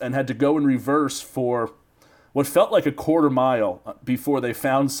at us and had to go in reverse for what felt like a quarter mile before they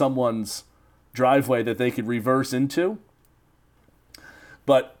found someone's driveway that they could reverse into.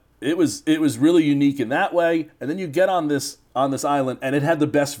 But it was really unique in that way. And then you get on this island, and it had the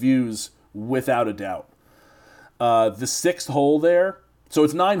best views without a doubt. The 6th hole there, so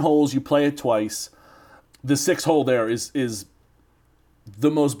it's 9 holes, you play it twice. The 6th hole there is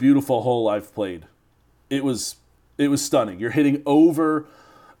the most beautiful hole I've played. It was stunning. You're hitting over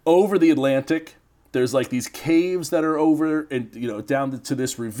the Atlantic. There's these caves that are over and down to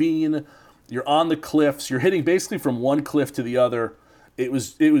this ravine. You're on the cliffs. You're hitting basically from one cliff to the other. It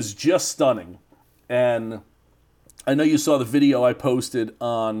was just stunning. And I know you saw the video I posted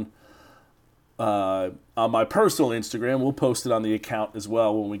on my personal Instagram. We'll post it on the account as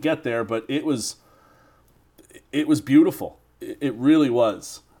well when we get there. But it was beautiful. It really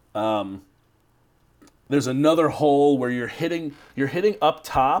was. There's another hole where you're hitting up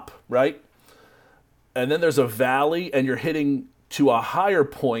top, right? and then there's a valley, and you're hitting to a higher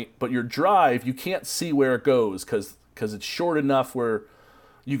point, but your drive, you can't see where it goes because it's short enough where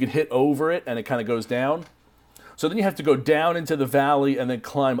you can hit over it and it kind of goes down. So then you have to go down into the valley and then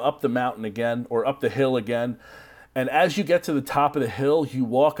climb up the mountain again or up the hill again. And as you get to the top of the hill, you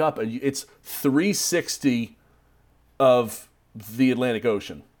walk up and it's 360 of the Atlantic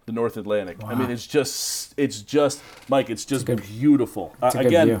Ocean, the North Atlantic. Wow. I mean, it's just Mike, it's just beautiful. It's a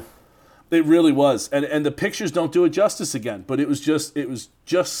good view. It really was. And the pictures don't do it justice again, but it was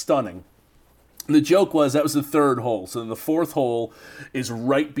just stunning. And the joke was that was the third hole. So the fourth hole is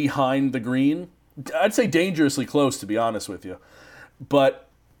right behind the green. I'd say dangerously close, to be honest with you. But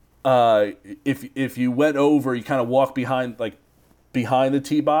if you went over, you kind of walk behind the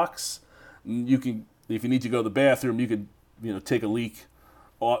tee box. You can, if you need to go to the bathroom, you could take a leak,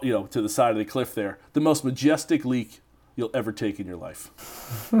 to the side of the cliff there. The most majestic leak you'll ever take in your life.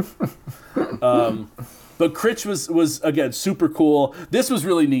 But Critch was again super cool. This was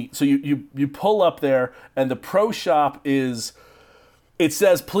really neat. So you pull up there, and the pro shop is. It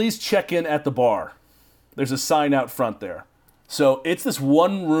says, please check in at the bar. There's a sign out front there. So it's this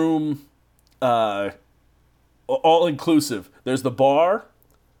one room, all inclusive. There's the bar.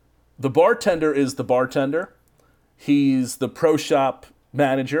 The bartender is the bartender. He's the pro shop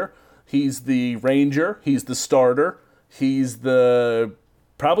manager. He's the ranger. He's the starter. He's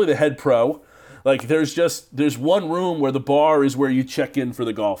probably the head pro. Like there's one room where the bar is where you check in for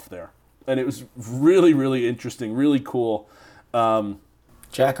the golf there. And it was really, really interesting, really cool.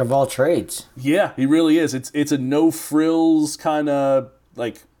 Jack of all trades. Yeah, he really is. It's a no frills kind of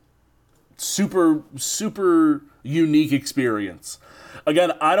like super, super unique experience.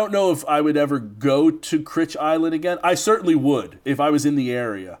 Again, I don't know if I would ever go to Critch Island again. I certainly would if I was in the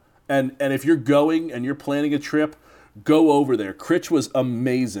area. And if you're going and you're planning a trip, go over there. Critch was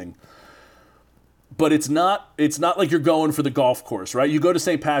amazing. But it's not like you're going for the golf course, right? You go to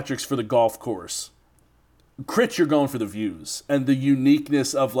St. Patrick's for the golf course. Critch, you're going for the views and the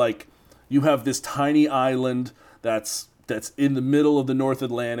uniqueness of you have this tiny island that's in the middle of the North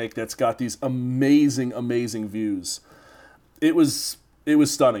Atlantic that's got these amazing, amazing views. It was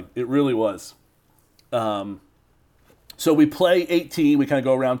stunning. It really was. So we play 18. We kind of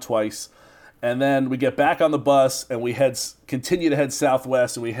go around twice, and then we get back on the bus and we continue to head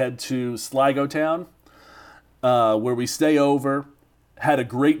southwest, and we head to Sligo Town, where we stay over. Had a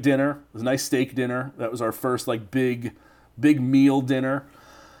great dinner. It was a nice steak dinner. That was our first big meal dinner.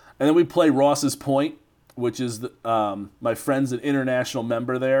 And then we play Ross's Point, which is my friend's an international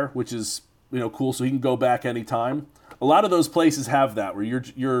member there, which is cool. So he can go back anytime. A lot of those places have that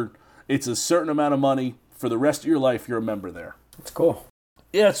where it's a certain amount of money for the rest of your life. You're a member there. That's cool.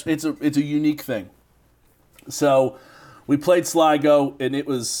 Yeah, it's a unique thing. So we played Sligo, and it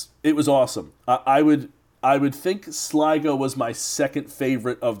was awesome. I would think Sligo was my second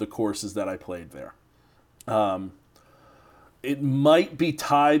favorite of the courses that I played there. It might be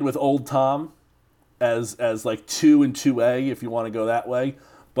tied with Old Tom as 2 and 2A if you want to go that way.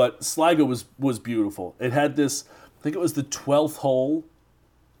 But Sligo was beautiful. It had this, I think it was the 12th hole.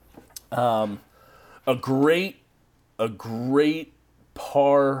 A great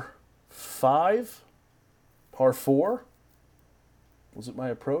par 5, par 4. Was it my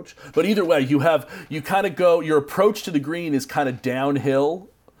approach? But either way, you kind of go, your approach to the green is kind of downhill,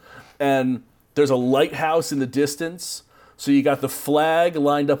 and there's a lighthouse in the distance. So you got the flag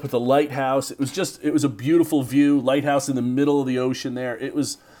lined up with the lighthouse. It was a beautiful view, lighthouse in the middle of the ocean there. It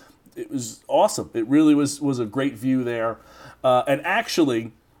was awesome. It really was a great view there. And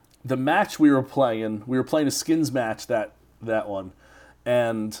actually, the match we were playing a skins match that one.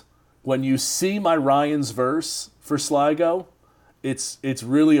 And when you see my Ryan's verse for Sligo, it's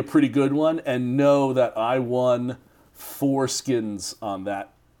really a pretty good one, and know that I won 4 skins on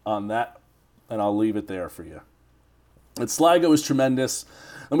that, and I'll leave it there for you. And Sligo was tremendous,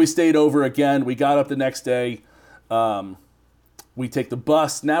 and we stayed over again. We got up the next day. We take the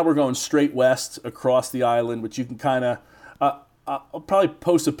bus. Now we're going straight west across the island, which you can kind of. I'll probably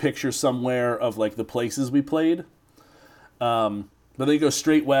post a picture somewhere of the places we played. But then you go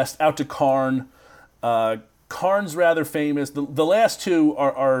straight west out to Cairn. Cairn's rather famous. The last two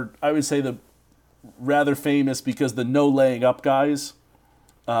are I would say the rather famous because the No Laying Up guys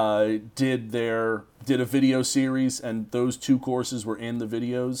did a video series, and those 2 courses were in the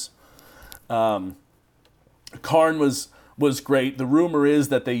videos. Cairn was great. The rumor is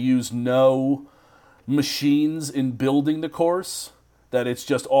that they use no machines in building the course, that it's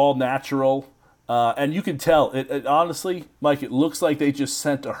just all natural. And you can tell, it honestly, Mike, it looks like they just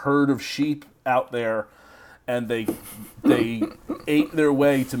sent a herd of sheep out there and they ate their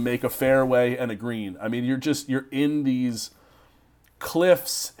way to make a fairway and a green. I mean, you're in these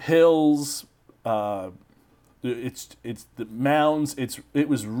cliffs, hills, it's the mounds. It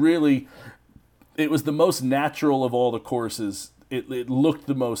was the most natural of all the courses. It looked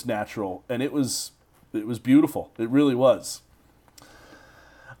the most natural, and it was beautiful. It really was.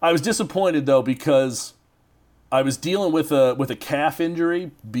 I was disappointed though because I was dealing with a calf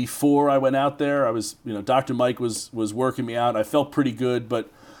injury before I went out there. I was, Dr. Mike was working me out. I felt pretty good,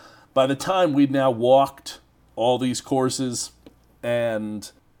 but by the time we'd now walked all these courses,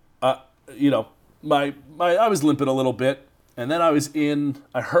 and I was limping a little bit, and then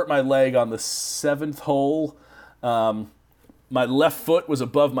I hurt my leg on the 7th hole. My left foot was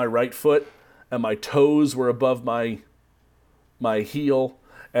above my right foot, and my toes were above my heel.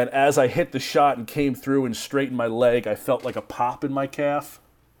 And as I hit the shot and came through and straightened my leg, I felt like a pop in my calf,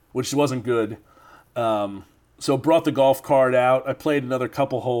 which wasn't good. So brought the golf cart out. I played another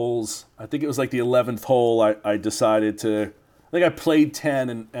couple holes. I think it was like the 11th hole. I decided to. I think I played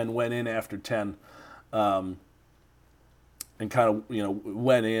 10 and went in after 10, and kind of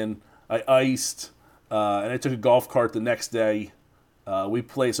went in. I iced, and I took a golf cart the next day. We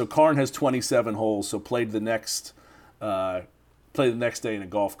played. So Karn has 27 holes. So played the next day in a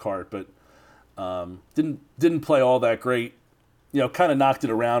golf cart, but didn't play all that great. Kind of knocked it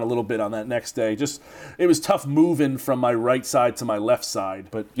around a little bit on that next day. Just it was tough moving from my right side to my left side.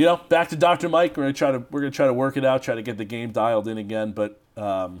 But back to Dr. Mike. We're gonna try to work it out, try to get the game dialed in again. But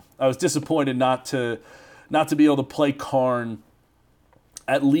I was disappointed not to be able to play Karn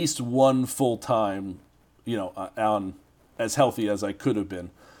at least one full time, on as healthy as I could have been,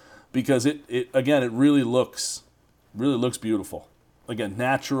 because it really looks beautiful. Again,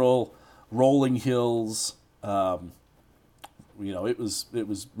 natural, rolling hills. It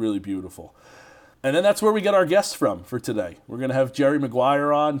was really beautiful. And then that's where we get our guests from for today. We're going to have Gerry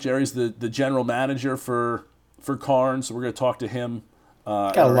Maguire on. Gerry's the general manager for Karn, so we're going to talk to him.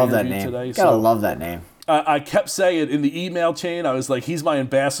 Gotta love that name. Today. Gotta love that name. I kept saying in the email chain, I was like, he's my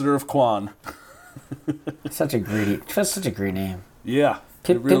ambassador of Kwan. Such a great name. Yeah.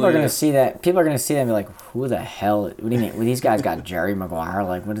 People are going to see that. People are going to see that and be like, who the hell? What do you mean? Well, these guys got Gerry Maguire?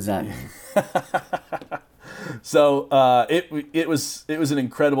 Like, what does that mean? So it was an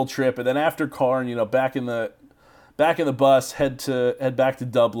incredible trip. And then after Karn, back in the bus, head back to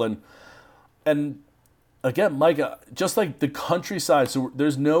Dublin. And again, Mike, just like the countryside, so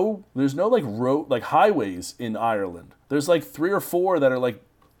there's no like road, like highways in Ireland. There's like 3 or 4 that are like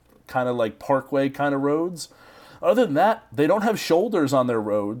kind of like parkway kind of roads. Other than that, they don't have shoulders on their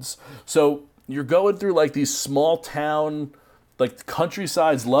roads. So you're going through like these small town, like the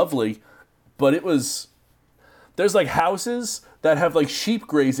countryside's lovely, but there's like houses that have like sheep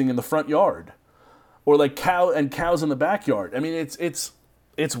grazing in the front yard, or like cows in the backyard. I mean, it's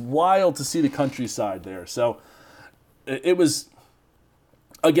wild to see the countryside there. So it was,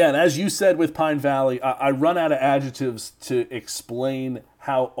 again, as you said with Pine Valley, I run out of adjectives to explain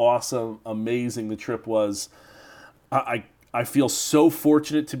how awesome, amazing the trip was. I feel so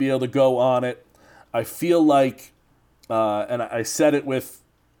fortunate to be able to go on it. I feel like, and I said it with,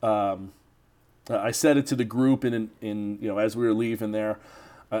 I said it to the group in as we were leaving there.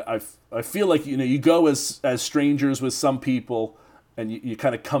 I feel like you go as strangers with some people, and you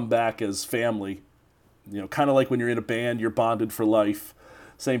kind of come back as family. Kind of like when you're in a band, you're bonded for life.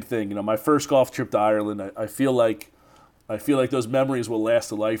 Same thing. My first golf trip to Ireland, I feel like those memories will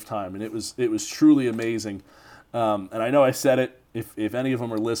last a lifetime, and it was truly amazing. And I know I said it. If any of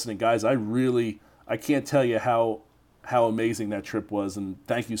them are listening, guys, I can't tell you how amazing that trip was, and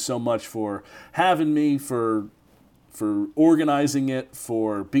thank you so much for having me, for organizing it,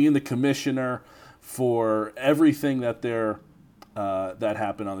 for being the commissioner, for everything that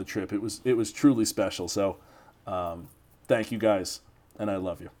happened on the trip. It was truly special. So thank you guys, and I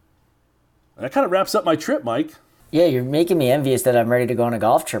love you. And that kind of wraps up my trip, Mike. Yeah, you're making me envious that I'm ready to go on a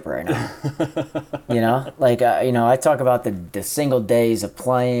golf trip right now. I talk about the single days of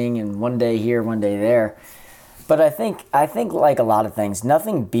playing and one day here, one day there. But I think like a lot of things,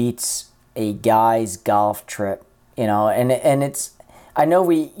 nothing beats a guy's golf trip, and it's, I know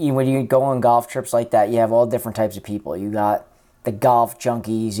when you go on golf trips like that, you have all different types of people. You got the golf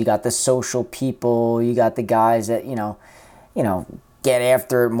junkies, you got the social people, you got the guys that, get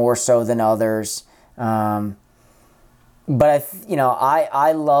after it more so than others. But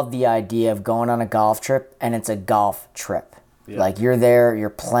I love the idea of going on a golf trip, and it's a golf trip. Yeah. Like, you're there, you're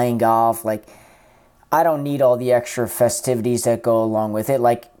playing golf. Like, I don't need all the extra festivities that go along with it.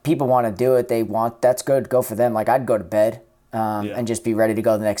 Like, people want to do it, that's good, go for them. Like, I'd go to bed and just be ready to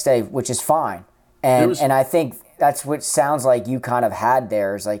go the next day, which is fine. And I think that's what sounds like you kind of had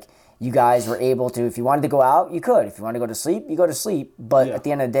there is like you guys were able to, if you wanted to go out, you could. If you wanted to go to sleep, you go to sleep. But at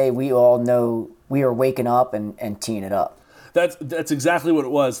the end of the day, we all know we were waking up and teeing it up. That's exactly what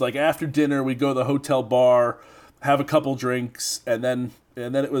it was. Like after dinner, we'd go to the hotel bar, have a couple drinks, and then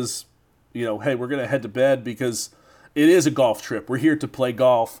it was, hey, we're gonna head to bed because it is a golf trip. We're here to play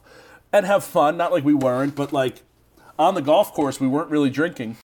golf and have fun. Not like we weren't, but like on the golf course, we weren't really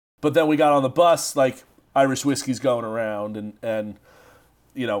drinking. But then we got on the bus, like Irish whiskey's going around, and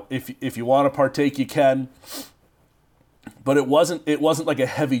if you want to partake, you can. But it wasn't like a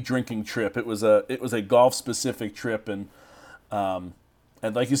heavy drinking trip. It was a golf specific trip, and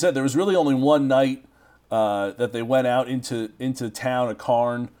like you said, there was really only one night that they went out into town, a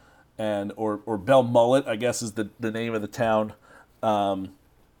Carn, or Belmullet, I guess is the name of the town, that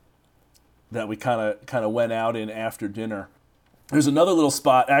we kind of went out in after dinner. There's another little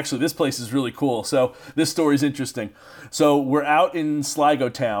spot. Actually, this place is really cool. So this story's interesting. So we're out in Sligo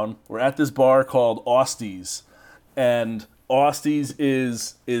town. We're at this bar called Austy's, and Austy's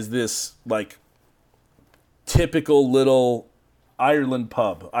is this like typical little Irish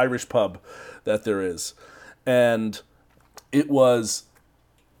pub that there is, and it was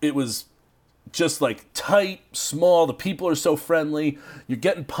just like tight, small. The people are so friendly. You're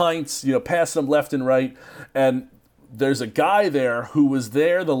getting pints, passing them left and right, and there's a guy there who was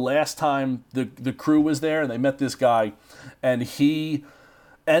there the last time the crew was there, and they met this guy, and he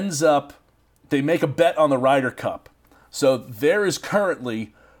ends up, they make a bet on the Ryder Cup. So there is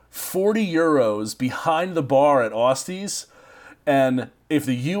currently 40 euros behind the bar at Austy's, and if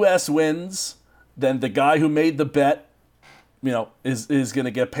the U.S. wins, then the guy who made the bet, is going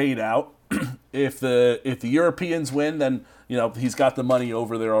to get paid out. If the Europeans win, then he's got the money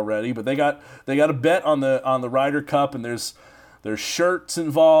over there already. But they got a bet on the Ryder Cup, and there's shirts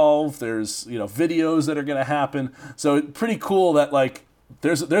involved. There's videos that are going to happen. So pretty cool that like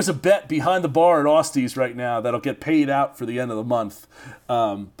there's a bet behind the bar at Austy's right now that'll get paid out for the end of the month.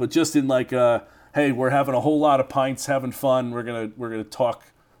 But just in like hey, we're having a whole lot of pints, having fun. We're gonna talk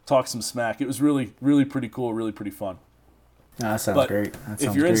some smack. It was really really pretty cool, really pretty fun. That sounds great.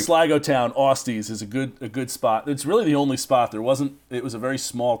 If you're in Sligo town, Austy's is a good spot. It's really the only spot. It was a very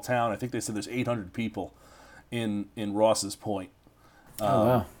small town. I think they said there's 800 people in Ross's Point. Oh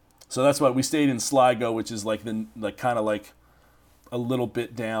wow. So that's why we stayed in Sligo, which is like kind of like a little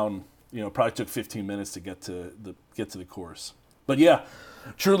bit down. Probably took 15 minutes to get to the course. But yeah,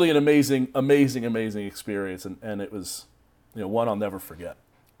 truly an amazing experience, and it was one I'll never forget.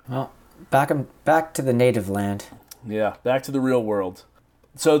 Well, back to the native land. Yeah, back to the real world.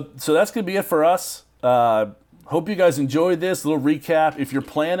 So that's going to be it for us. Hope you guys enjoyed this little recap. If you're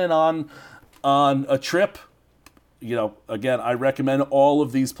planning on a trip, again, I recommend all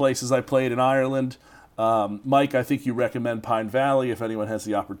of these places I played in Ireland. Mike, I think you recommend Pine Valley if anyone has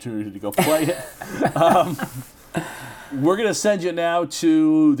the opportunity to go play it. We're going to send you now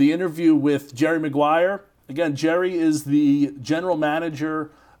to the interview with Gerry Maguire. Again, Gerry is the general manager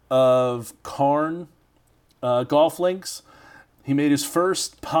of Carn Golf Links. He made his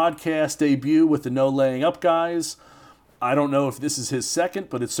first podcast debut with the No Laying Up guys. I don't know if this is his second,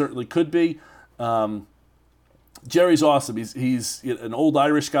 but it certainly could be. Gerry's awesome. He's an old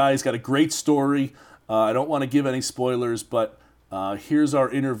Irish guy. He's got a great story. I don't want to give any spoilers, but here's our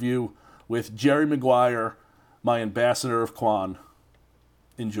interview with Gerry Maguire, my ambassador of Quan.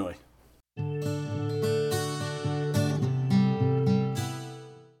 Enjoy.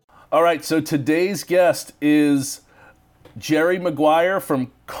 All right, so today's guest is Gerry Maguire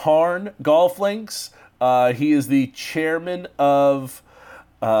from Carn Golf Links. He is the chairman of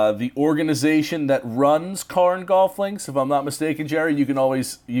the organization that runs Carn Golf Links. If I'm not mistaken, Gerry, you can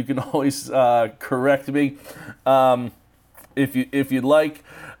always correct me if you'd like.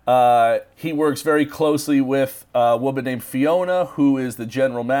 He works very closely with a woman named Fiona, who is the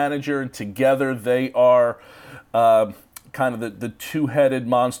general manager, and together they are kind of the two-headed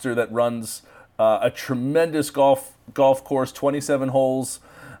monster that runs a tremendous golf course, 27 holes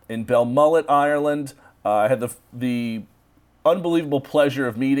in Belmullet, Ireland. I had the unbelievable pleasure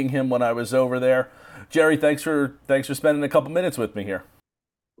of meeting him when I was over there. Gerry, thanks for spending a couple minutes with me here.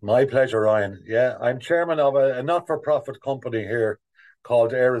 My pleasure, Ryan. Yeah, I'm chairman of a not-for-profit company here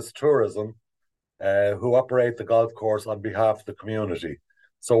called Eris Tourism, who operate the golf course on behalf of the community.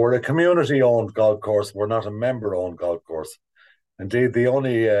 So we're a community-owned golf course. We're not a member-owned golf course. Indeed, the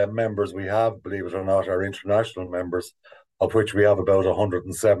only members we have, believe it or not, are international members, of which we have about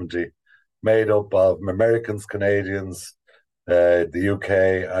 170, made up of Americans, Canadians, the UK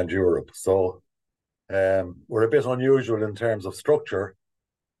and Europe. So we're a bit unusual in terms of structure,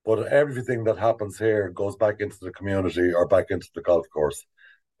 but everything that happens here goes back into the community or back into the golf course.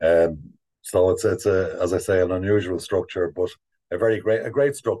 Um, so it's a, as I say, an unusual structure, but a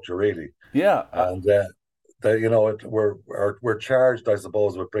great structure really. Yeah. And we're charged, I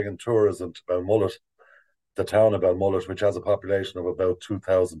suppose, with bringing tourism to Balmullet, the town of Balmullet, which has a population of about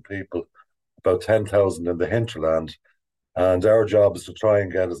 2,000 people, about 10,000 in the hinterland. And our job is to try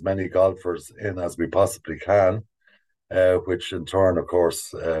and get as many golfers in as we possibly can, which in turn, of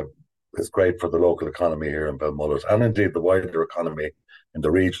course, is great for the local economy here in Balmullet and indeed the wider economy in the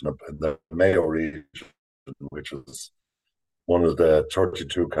region, in the Mayo region, which is one of the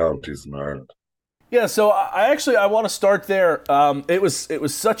 32 counties in Ireland. Yeah, so I want to start there. It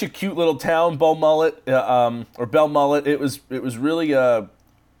was such a cute little town, Beaumullet, or Belmullet. It was really a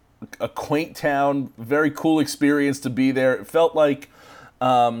quaint town, very cool experience to be there. It felt like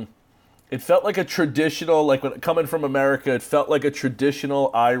a traditional, like when coming from America, it felt like a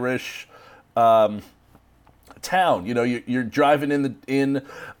traditional Irish town. You're driving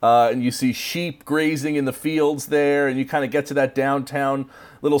and you see sheep grazing in the fields there, and you kind of get to that downtown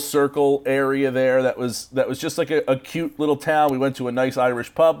little circle area there. That was just like a cute little town. We went to a nice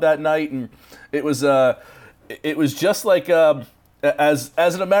Irish pub that night, and it was just like as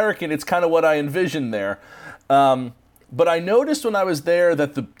an American, it's kind of what I envisioned there. But I noticed when I was there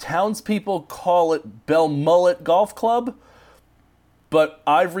that the townspeople call it Belmullet Golf Club, but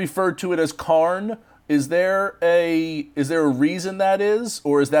I've referred to it as Carn. Is there a reason that is,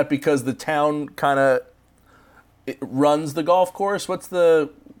 or is that because the town kind of runs the golf course? What's the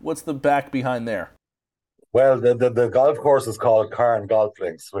back behind there? Well, the golf course is called Carn Golf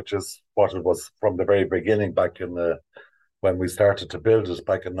Links, which is what it was from the very beginning back in the when we started to build it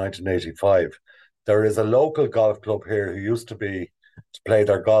back in 1985. There is a local golf club here who used to play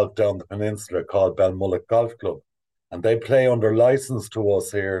their golf down the peninsula called Belmullet Golf Club. And they play under license to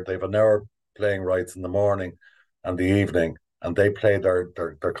us here. They have an hour playing rights in the morning and the evening, and they play their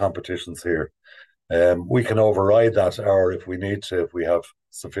competitions here. We can override that hour if we need to, if we have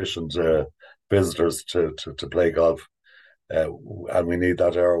sufficient visitors to play golf, and we need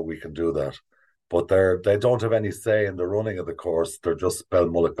that hour, we can do that. But they don't have any say in the running of the course. They're just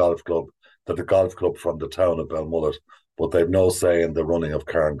Belmullet Golf Club. They're the golf club from the town of Belmullet, but they've no say in the running of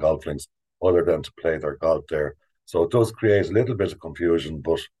Carn Golf Links other than to play their golf there. So it does create a little bit of confusion,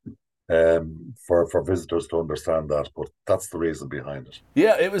 but for visitors to understand that. But that's the reason behind it.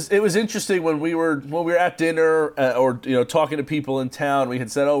 Yeah, it was interesting when we were at dinner, or talking to people in town. We had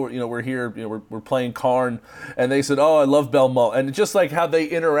said, oh, we're here, we're playing Carn, and they said, oh, I love Belmont, and just like how they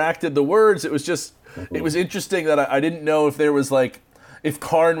interacted the words, it was interesting that I didn't know if there was like, if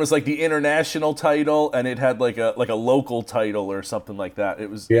Carn was like the international title and it had like a local title or something like that.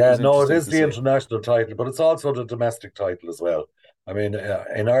 Yeah, no, it interesting is to the see. international title, but it's also the domestic title as well. I mean,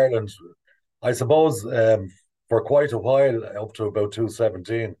 in Ireland, I suppose for quite a while, up to about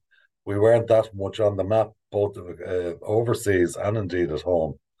 2017, we weren't that much on the map, both overseas and indeed at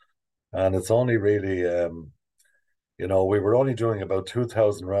home. And it's only really, we were only doing about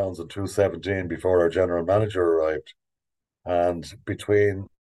 2,000 rounds in 2017 before our general manager arrived. And between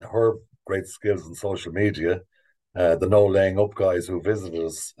her great skills in social media, the no laying up guys who visited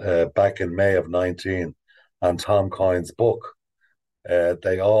us back in May of 19, and Tom Coyne's book,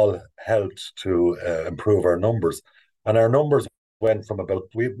 they all helped to improve our numbers. And our numbers went from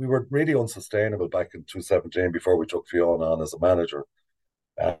we were really unsustainable back in 2017 before we took Fiona on as a manager.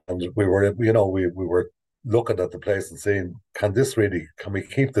 And we were looking at the place and saying, can we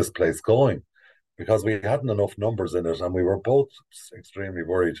keep this place going? Because we hadn't enough numbers in it and we were both extremely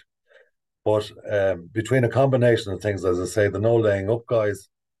worried. But between a combination of things, as I say, the no laying up guys,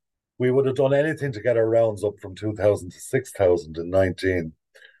 we would have done anything to get our rounds up from 2,000 to 6,000 in 19.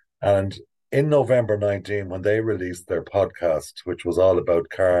 And in November 19, when they released their podcast, which was all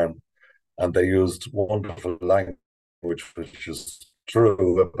about Cairn, and they used wonderful language, which is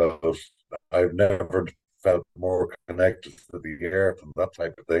true about, I've never felt more connected to the earth and that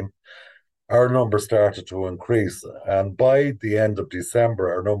type of thing. Our numbers started to increase. And by the end of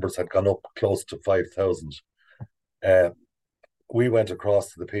December, our numbers had gone up close to 5,000. Uh, we went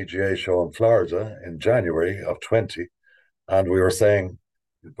across to the PGA show in Florida in January of 20, and we were saying,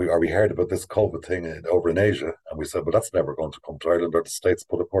 we heard about this COVID thing over in Asia, and we said, well, that's never going to come to Ireland or the States.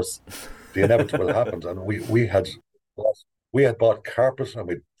 But of course, the inevitable happened, and we had bought carpet and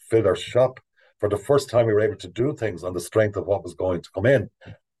we filled our shop. For the first time, we were able to do things on the strength of what was going to come in.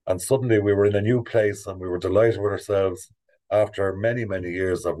 And suddenly we were in a new place and we were delighted with ourselves after many, many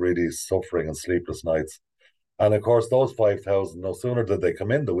years of really suffering and sleepless nights. And of course, those 5,000, no sooner did they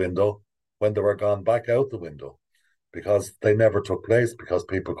come in the window when they were gone back out the window. because they never took place because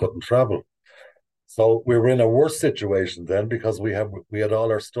people couldn't travel. So we were in a worse situation then because we had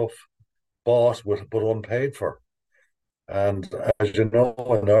all our stuff bought but unpaid for. And as you know,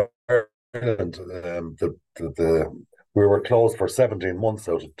 in Ireland, we were closed for 17 months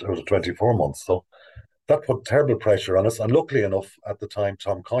out of 24 months. So that put terrible pressure on us. And luckily enough, at the time,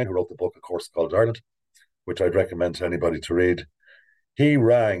 Tom Coyne, who wrote the book, of course, called Ireland, which I'd recommend to anybody to read, he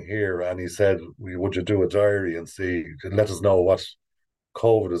rang here and he said, would you do a diary and let us know what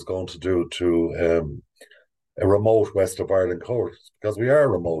COVID is going to do to a remote West of Ireland course, because we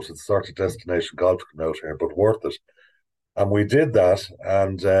are remote. It's sort of destination golf coming out here, but worth it. And we did that,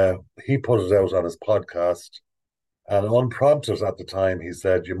 and he put it out on his podcast. And unprompted at the time, he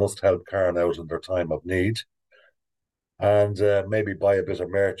said, you must help Cairn out in their time of need, and maybe buy a bit of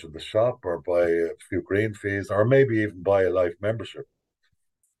merch in the shop, or buy a few green fees, or maybe even buy a life membership.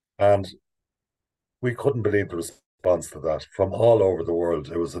 And we couldn't believe the response to that from all over the world.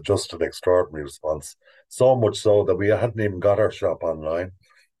 It was just an extraordinary response, so much so that we hadn't even got our shop online,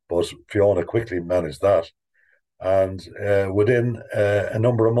 but Fiona quickly managed that. And within a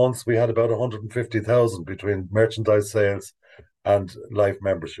number of months, we had about 150,000 between merchandise sales and life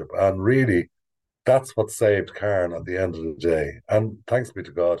membership. And really, that's what saved Cairn at the end of the day. And thanks be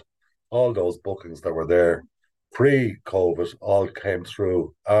to God, all those bookings that were there pre-COVID all came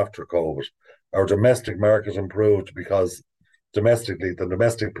through after COVID. Our domestic market improved because domestically, the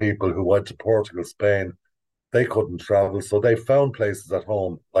domestic people who went to Portugal, Spain, they couldn't travel. So they found places at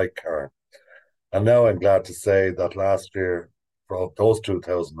home like Cairn. And now I'm glad to say that last year, for those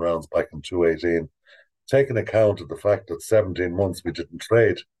 2,000 rounds back in 2018, taking account of the fact that 17 months we didn't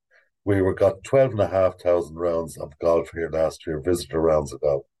trade, got 12,500 rounds of golf here last year, visitor rounds of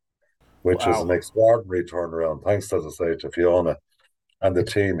golf, which is an Wow. extraordinary turnaround. Thanks, as I say, to Fiona and the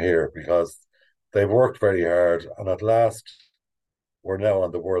team here, because they've worked very hard. And at last, we're now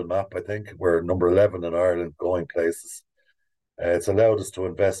on the world map, I think. We're number 11 in Ireland, going places. It's allowed us to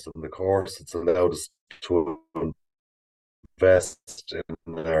invest in the course. It's allowed us to invest in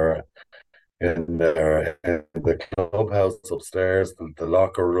the clubhouse upstairs, the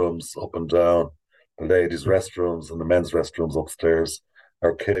locker rooms up and down, the ladies' restrooms and the men's restrooms upstairs.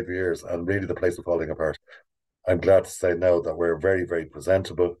 Our kid years, and really the place is falling apart. I'm glad to say now that we're very, very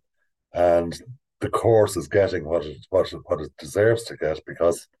presentable, and the course is getting what it deserves to get,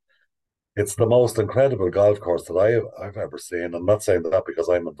 because it's the most incredible golf course that I've ever seen. I'm not saying that because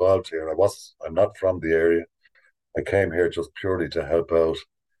I'm involved here. I'm not from the area. I came here just purely to help out.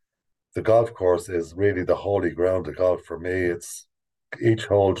 The golf course is really the holy ground of golf for me. It's each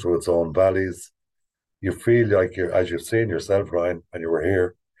hole through its own valleys. You feel like as you've seen yourself, Ryan, when you were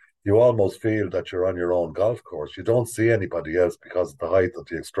here, you almost feel that you're on your own golf course. You don't see anybody else because of the height of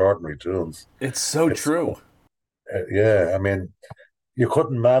the extraordinary dunes. It's so It's true. yeah, I mean, you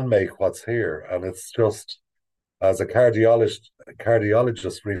couldn't man make what's here, and it's just, as a cardiologist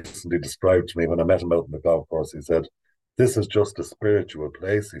recently described to me when I met him out in the golf course. He said, "This is just a spiritual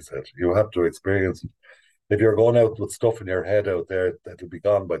place." He said, "You have to experience it. If you're going out with stuff in your head out there, that'll be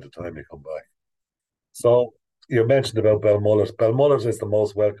gone by the time you come back." So you mentioned about Belmullet. Belmullet is the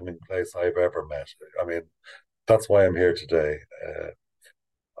most welcoming place I've ever met. I mean, that's why I'm here today.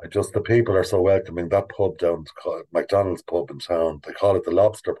 The people are so welcoming. That pub down, McDonald's pub in town, they call it the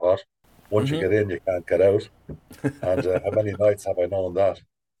Lobster Pot. Once you get in, you can't get out. And how many nights have I known that?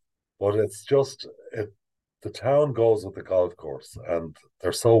 But the town goes with the golf course, and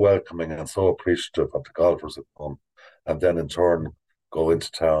they're so welcoming and so appreciative of the golfers who come, and then in turn go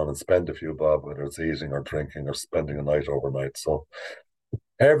into town and spend a few bob, whether it's eating or drinking or spending a night overnight. So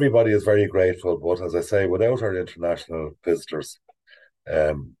everybody is very grateful. But as I say, without our international visitors,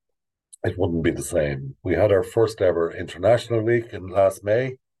 um, it wouldn't be the same. We had our first ever international week in last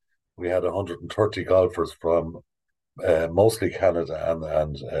May. We had 130 golfers from mostly Canada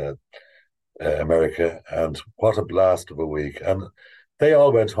and America, and what a blast of a week. And they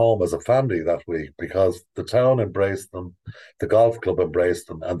all went home as a family that week because the town embraced them, the golf club embraced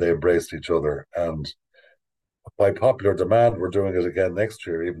them, and they embraced each other. And by popular demand, we're doing it again next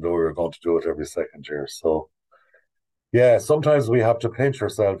year, even though we were going to do it every second year. So yeah, sometimes we have to pinch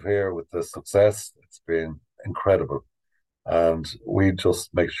ourselves here with the success. It's been incredible. And we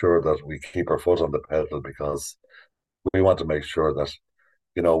just make sure that we keep our foot on the pedal, because we want to make sure that,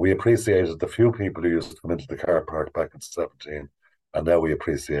 we appreciated the few people who used to come into the car park back in 17, and now we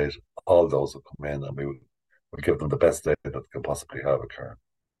appreciate all those who come in, and we give them the best day that they can possibly have a car.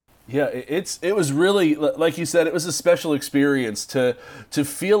 Yeah, it was really, like you said, it was a special experience to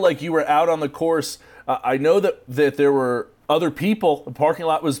feel like you were out on the course. I know that there were other people. The parking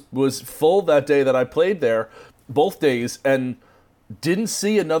lot was full that day that I played there, both days and didn't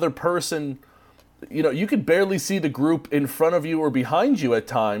see another person. You know, you could barely see the group in front of you or behind you at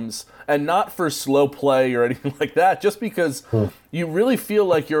times, and not for slow play or anything like that, just because you really feel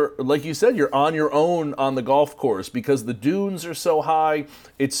like you're, like you said, you're on your own on the golf course because the dunes are so high.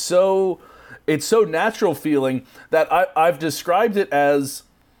 It's so natural feeling that I've described it as,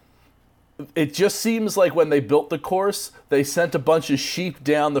 it just seems like when they built the course, they sent a bunch of sheep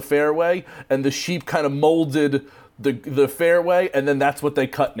down the fairway, and the sheep kind of molded the fairway, and then that's what they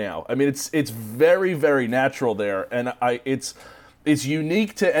cut now. I mean, it's very, very natural there, and it's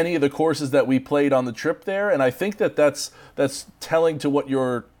unique to any of the courses that we played on the trip there, and I think that's telling to what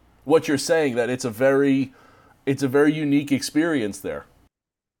you're saying, that it's a very unique experience there.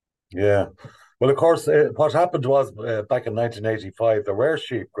 Yeah. Well, of course, what happened was back in 1985, there were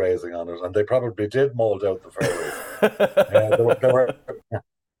sheep grazing on it, and they probably did mold out the fairways.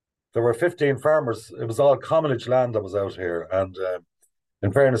 There were 15 farmers. It was all commonage land that was out here. And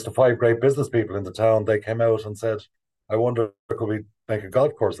in fairness to five great business people in the town, they came out and said, I wonder, could we make a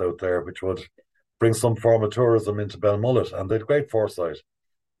golf course out there, which would bring some form of tourism into Belmullet? And they had great foresight.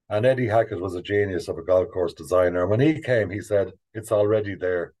 And Eddie Hackett was a genius of a golf course designer. And when he came, he said, it's already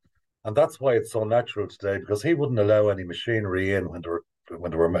there. And that's why it's so natural today, because he wouldn't allow any machinery in when they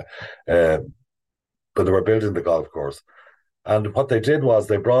were building the golf course. And what they did was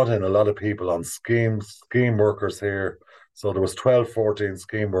they brought in a lot of people on scheme workers here. So there was 12, 14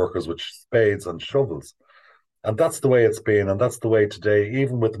 scheme workers with spades and shovels. And that's the way it's been. And that's the way today,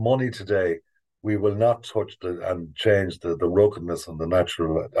 even with money today, we will not touch and change the ruggedness and the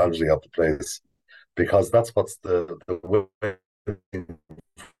naturality of the place, because that's what's the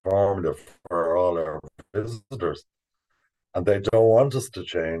informative for all our visitors. And they don't want us to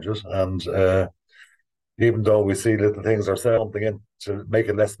change it. And even though we see little things ourselves, something in to make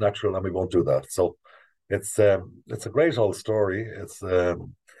it less natural, and we won't do that. So it's a great old story. It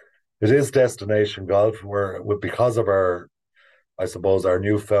is destination golf, where because of our, I suppose, our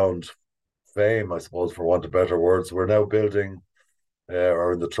newfound fame, I suppose, for want of better words, we're now building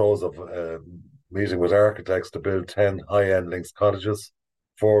or in the throes of meeting with architects to build 10 high-end links cottages,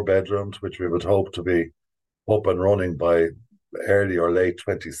 4 bedrooms, which we would hope to be up and running by early or late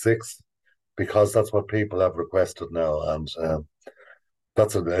 26, because that's what people have requested now. And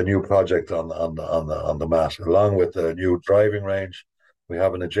that's a new project on the mat, along with a new driving range. We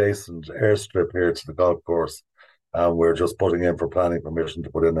have an adjacent airstrip here to the golf course, and we're just putting in for planning permission to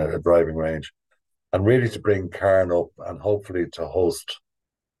put in a driving range, and really to bring Cairn up and hopefully to host.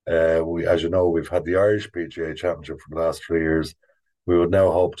 As you know, we've had the Irish PGA Championship for the last 3 years. We would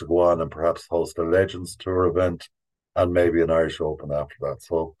now hope to go on and perhaps host a Legends Tour event and maybe an Irish Open after that.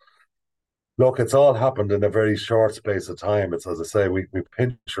 So, look, it's all happened in a very short space of time. It's, as I say, we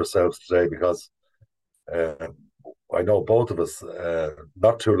pinch ourselves today because uh, I know both of us,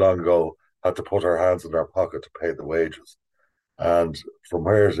 not too long ago, had to put our hands in our pocket to pay the wages. And from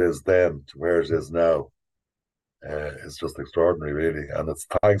where it is then to where it is now, is just extraordinary, really. And it's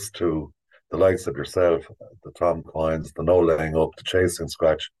thanks to the likes of yourself, the Tom Coynes, the No Laying Up, the Chasing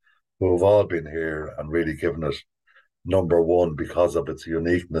Scratch, who have all been here and really given it number one because of its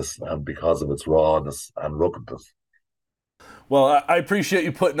uniqueness and because of its rawness and ruggedness. Well, I appreciate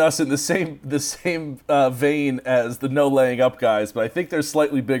you putting us in the same vein as the No Laying Up guys, but I think they're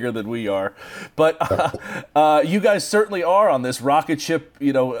slightly bigger than we are. But you guys certainly are on this rocket ship,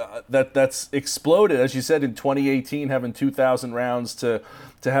 that's exploded, as you said, in 2018, having 2,000 rounds to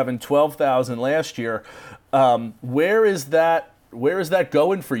having 12,000 last year. Where is that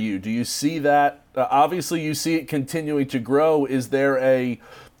going for you? Do you see that? Obviously, you see it continuing to grow. Is there a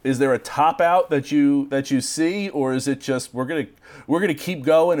top out that you see, or is it just we're gonna keep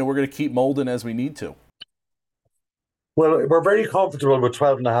going and we're gonna keep molding as we need to? Well, we're very comfortable with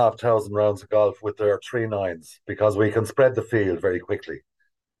 12,500 rounds of golf with their 3 nines, because we can spread the field very quickly.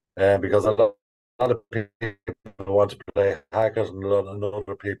 Because a lot of people want to play Hackett, and a lot of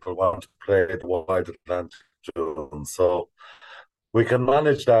other people want to play the wide Atlantic Dunes. So we can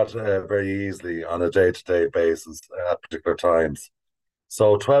manage that very easily on a day-to-day basis at particular times.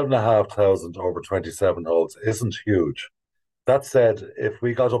 So 12,500 over 27 holes isn't huge. That said, if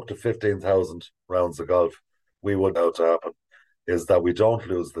we got up to 15,000 rounds of golf, we would know to happen is that we don't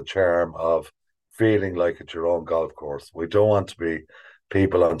lose the charm of feeling like it's your own golf course. We don't want to be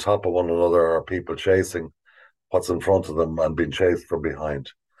people on top of one another or people chasing what's in front of them and being chased from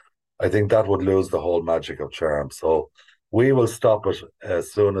behind. I think that would lose the whole magic of charm. So we will stop it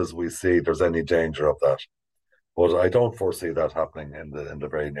as soon as we see there's any danger of that. But I don't foresee that happening in the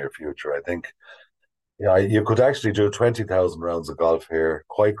very near future. I think, yeah, you could actually do 20,000 rounds of golf here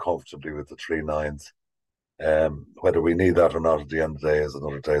quite comfortably with the 3 nines. Whether we need that or not at the end of the day is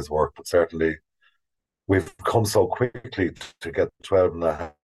another day's work. But certainly we've come so quickly to get 12 and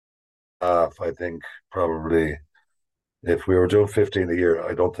a half. I think probably if we were doing 15 a year,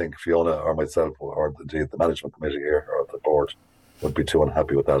 I don't think Fiona or myself or indeed the management committee here or the board would be too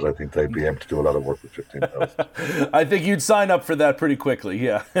unhappy with that. I think they'd be able to do a lot of work with 15,000. I think you'd sign up for that pretty quickly.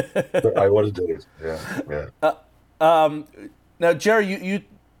 Yeah. I would have done it. Yeah, yeah. Now, Gerry, you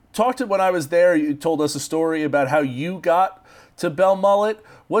talked to when I was there. You told us a story about how you got to Belmullet.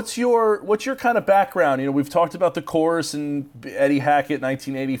 What's your kind of background? You know, we've talked about the course and Eddie Hackett,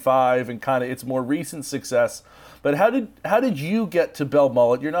 1985, and kind of its more recent success. But how did you get to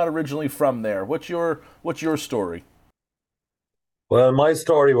Belmullet? You're not originally from there. What's your story? Well, my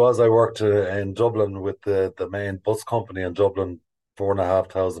story was I worked in Dublin with the main bus company in Dublin,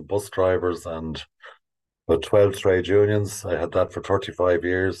 4,500 bus drivers and about 12 trade unions. I had that for 35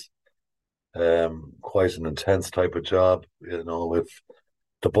 years. Quite an intense type of job. You know, if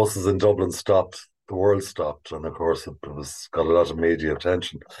the buses in Dublin stopped, the world stopped. And of course, it was got a lot of media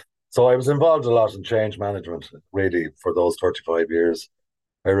attention. So I was involved a lot in change management, really, for those 35 years.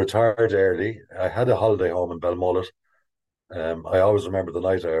 I retired early. I had a holiday home in Belmullet. I always remember the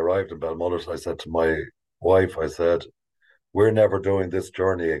night I arrived in Belmullet, I said to my wife, I said, we're never doing this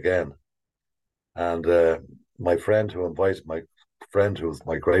journey again. And my friend my friend who's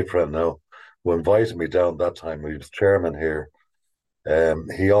my great friend now, who invited me down that time, he was chairman here.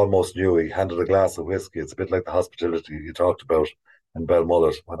 He almost knew. He handed a glass of whiskey. It's a bit like the hospitality you talked about in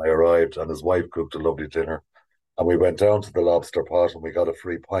Belmullet when I arrived, and his wife cooked a lovely dinner. And we went down to the lobster pot and we got a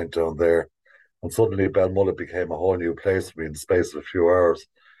free pint down there. And suddenly Belmullet became a whole new place for me in the space of a few hours.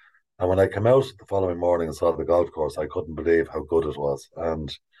 And when I came out the following morning and saw the golf course, I couldn't believe how good it was. And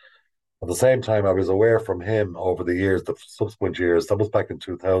at the same time, I was aware from him over the years, the subsequent years, that was back in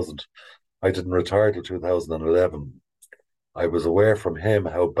 2000. I didn't retire till 2011. I was aware from him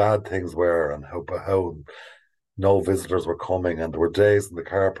how bad things were and how no visitors were coming. And there were days in the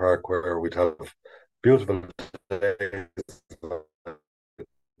car park where we'd have beautiful days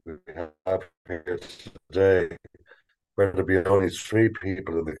we have here today, where there'd be only three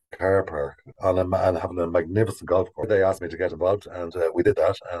people in the car park and having a magnificent golf course. They asked me to get involved, and we did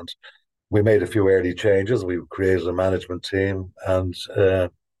that. And we made a few early changes. We created a management team, and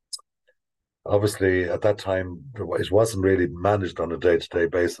obviously at that time it wasn't really managed on a day-to-day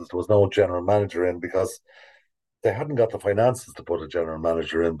basis. There was no general manager in because they hadn't got the finances to put a general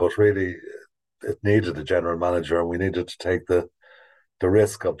manager in, but really it needed a general manager, and we needed to take the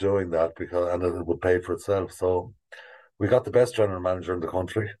risk of doing that and it would pay for itself. So we got the best general manager in the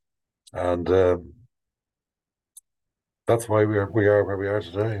country, and that's why we are where we are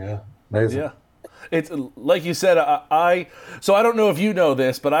today. Yeah, amazing. Yeah. It's like you said. So I don't know if you know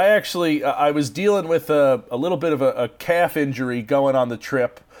this, but I actually I was dealing with a little bit of a calf injury going on the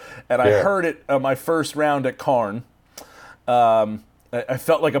trip, and I heard it on my first round at Cairn. I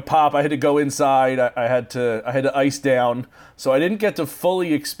felt like a pop. I had to go inside. I had to ice down, so I didn't get to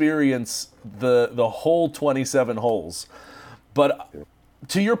fully experience the whole 27 holes. But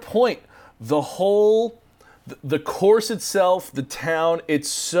to your point, the course itself, the town, it's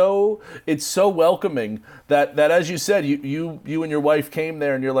so welcoming that as you said, you and your wife came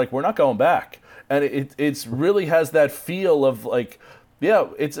there and you're like, we're not going back, and it's really has that feel of like, yeah,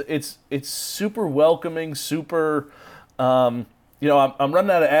 it's super welcoming, super. I'm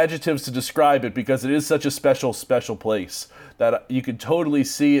running out of adjectives to describe it because it is such a special place that you can totally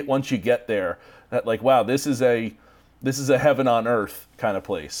see it once you get there. That like, wow, this is a heaven on earth kind of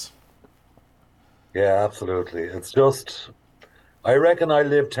place. Yeah, absolutely. It's just, I reckon I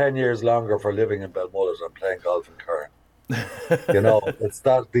lived 10 years longer for living in Belmullet and playing golf in Cairn. You know, it's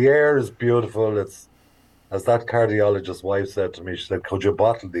that the air is beautiful. It's, as that cardiologist's wife said to me, she said, could you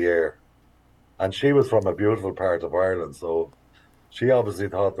bottle the air? And she was from a beautiful part of Ireland. So she obviously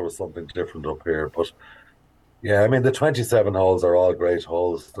thought there was something different up here. But yeah, I mean, the 27 holes are all great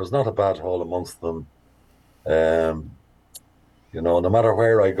holes. There's not a bad hole amongst them. Um, you know, no matter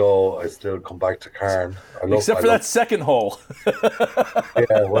where I go, I still come back to Cairn. Except for that second hole.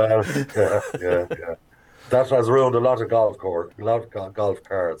 Yeah, well, yeah. That has ruined a lot of a lot of golf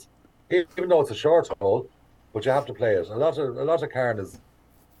cards. Even though it's a short hole, but you have to play it. A lot of Cairn is,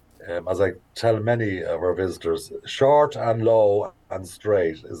 as I tell many of our visitors, short and low and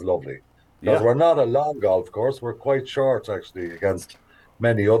straight is lovely. Because Yeah. we're not a long golf course, we're quite short actually against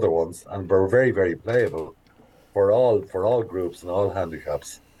many other ones, and we're very, very playable for all groups and all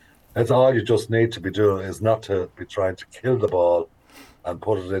handicaps. That's all you just need to be doing is not to be trying to kill the ball and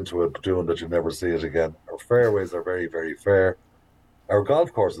put it into a dune that you never see it again. Our fairways are very, very fair. Our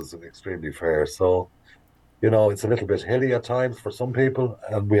golf course is extremely fair. So it's a little bit hilly at times for some people,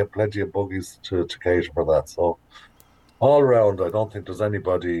 and we have plenty of buggies to cater for that. So all around, I don't think there's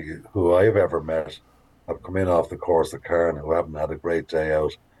anybody who I've ever met have come in off the course of Cairn who haven't had a great day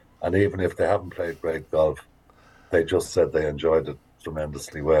out. And even if they haven't played great golf, they just said they enjoyed it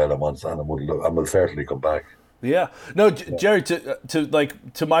tremendously well and will certainly come back. Yeah. No, Gerry,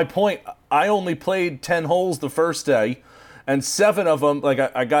 to my point, I only played 10 holes the first day, and 7 of them, like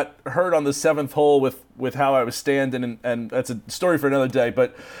I got hurt on the 7th hole with how I was standing, and that's a story for another day,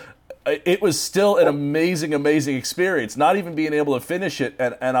 but it was still an amazing, amazing experience. Not even being able to finish it,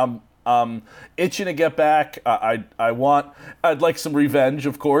 and I'm itching to get back. I'd like some revenge,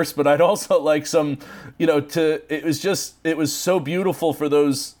 of course, but I'd also like some, it was so beautiful for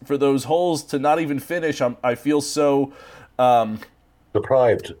those holes to not even finish. I feel so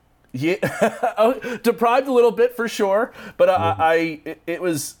Deprived. yeah, deprived a little bit for sure, but it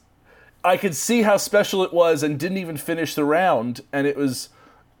was, I could see how special it was and didn't even finish the round, and it was.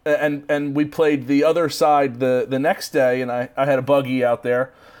 And we played the other side the next day, and I had a buggy out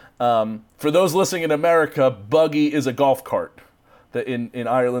there. For those listening in America, buggy is a golf cart. In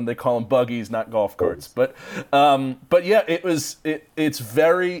Ireland they call them buggies, not golf carts. But yeah, it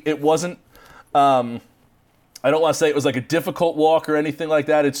wasn't. I don't want to say it was like a difficult walk or anything like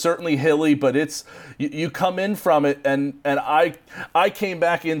that. It's certainly hilly, but you come in from it, and I came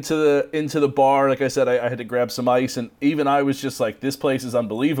back into the bar. Like I said, I had to grab some ice, and even I was just like, this place is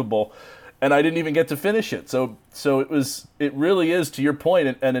unbelievable, and I didn't even get to finish it. So it really is, to your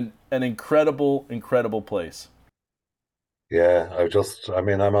point, an incredible place. Yeah,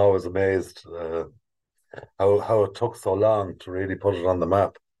 I'm always amazed how it took so long to really put it on the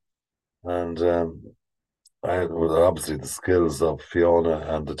map. And well, obviously the skills of Fiona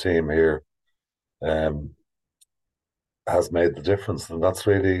and the team here um, has made the difference, and that's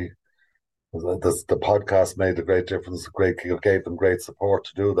really the podcast made a great difference. Gave them great support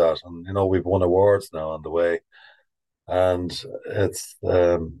to do that, and we've won awards now on the way, and it's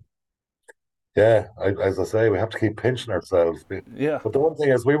yeah. As I say, we have to keep pinching ourselves. Yeah. But the one thing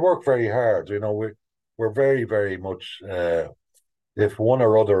is, we work very hard. We're very, very much. If one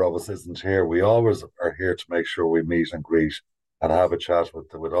or other of us isn't here, we always are here to make sure we meet and greet and have a chat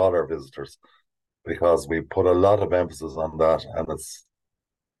with all our visitors, because we put a lot of emphasis on that, and it's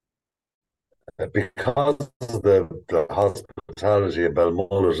because of the hospitality in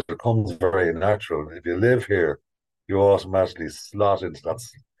Belmullet, it becomes very natural. If you live here, you automatically slot into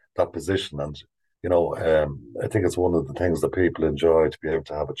that position, and I think it's one of the things that people enjoy, to be able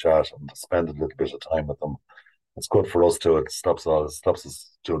to have a chat and to spend a little bit of time with them. It's good for us too. It stops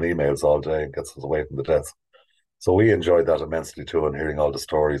us doing emails all day and gets us away from the desk. So we enjoy that immensely too, and hearing all the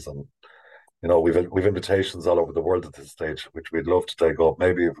stories. And we've invitations all over the world at this stage, which we'd love to take up.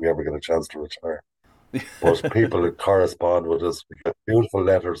 Maybe if we ever get a chance to retire. But people that correspond with us, we get beautiful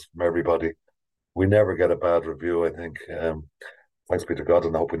letters from everybody. We never get a bad review, I think. Thanks be to God,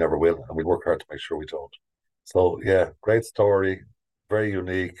 and I hope we never will. And we work hard to make sure we don't. So yeah, great story, very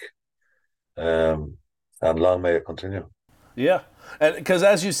unique. And long may it continue. Yeah, and because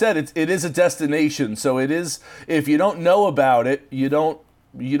as you said, it is a destination. So it is. If you don't know about it, you don't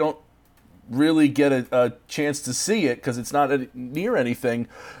really get a chance to see it because it's not near anything.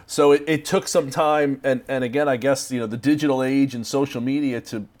 So it took some time, and again, I guess the digital age and social media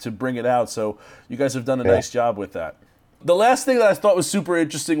to bring it out. So you guys have done a nice job with that. The last thing that I thought was super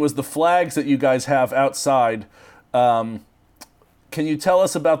interesting was the flags that you guys have outside. Can you tell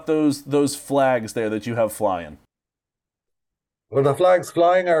us about those flags there that you have flying? Well, the flags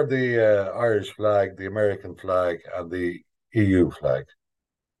flying are the Irish flag, the American flag, and the EU flag.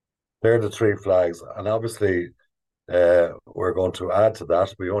 They're the 3 flags, and obviously we're going to add to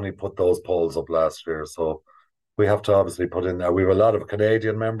that. We only put those poles up last year, so we have to obviously put in. We have a lot of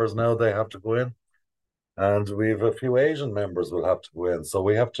Canadian members now; they have to go in, and we have a few Asian members will have to go in. So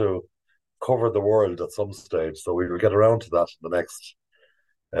we have to cover the world at some stage. So we will get around to that in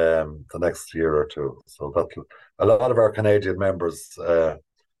the next year or two. So that a lot of our Canadian members,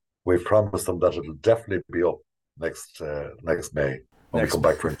 we've promised them that it'll definitely be up next May when we come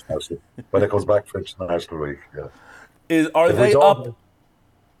back for international. When it comes back for International Week, yeah. Are If we they don't, up?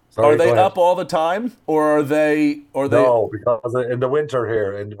 sorry, Are they go ahead. up all the time, or are they? No, because in the winter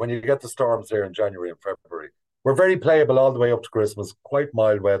here, and when you get the storms here in January and February, we're very playable all the way up to Christmas. Quite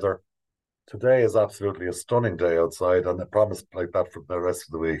mild weather. Today is absolutely a stunning day outside, and I promise like that for the rest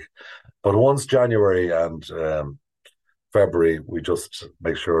of the week. But once January and February, we just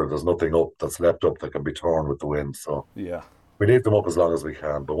make sure there's nothing up that's left up that can be torn with the wind. So Yeah. we leave them up as long as we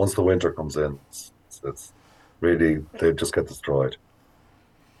can. But once the winter comes in, it's really they just get destroyed.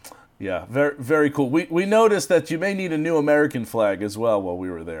 Yeah, very very cool. We noticed that you may need a new American flag as well while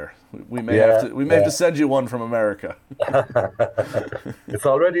we were there. We may have Yeah, to yeah. send you one from America. It's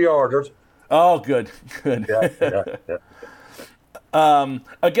already ordered. Oh, good, good. Yeah, yeah, yeah.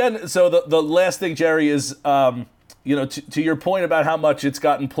 Again, so the last thing, Gerry, is to your point about how much it's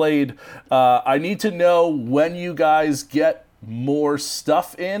gotten played. I need to know when you guys get more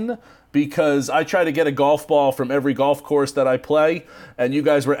stuff in, because I try to get a golf ball from every golf course that I play, and you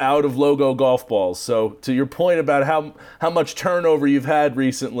guys were out of logo golf balls. So to your point about how much turnover you've had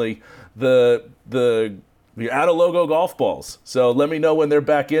recently, you're out of logo golf balls. So let me know when they're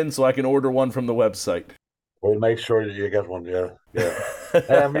back in so I can order one from the website. We'll make sure that you get one. Yeah, yeah.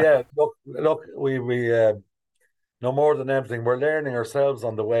 Yeah. Look. We no more than anything, we're learning ourselves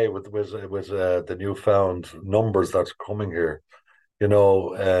on the way with the newfound numbers that's coming here.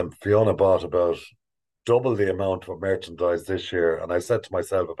 Fiona bought about double the amount of merchandise this year, and I said to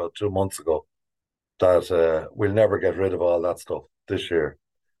myself about 2 months ago that we'll never get rid of all that stuff this year,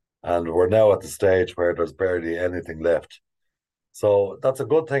 and we're now at the stage where there's barely anything left. So that's a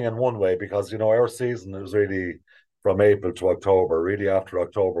good thing in one way, because our season is really from April to October. Really, after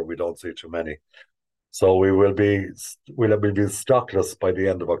October, we don't see too many. So we'll be stockless by the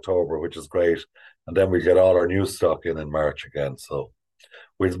end of October, which is great, and then we get all our new stock in March again. So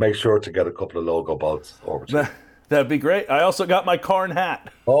we'll make sure to get a couple of logo balls over to you. That'd be great. I also got my Karn hat.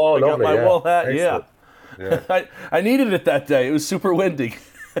 Oh, I got lovely! my Yeah, wool hat. excellent. Yeah, Yeah, I needed it that day. It was super windy.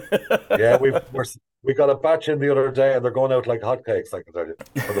 yeah. We got a batch in the other day, and they're going out like hotcakes, I can tell you,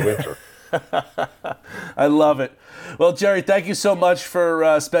 for the winter. I love it. Well, Gerry, thank you so much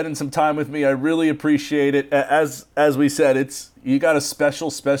for spending some time with me. I really appreciate it. As we said, you got a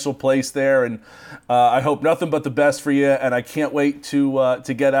special place there, and I hope nothing but the best for you. And I can't wait to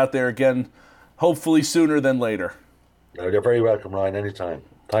get out there again, hopefully sooner than later. You're very welcome, Ryan. Anytime.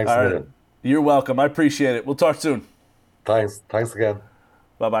 Thanks All a right, million. you're welcome. I appreciate it. We'll talk soon. Thanks again.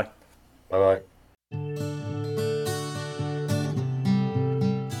 Bye bye. Bye bye.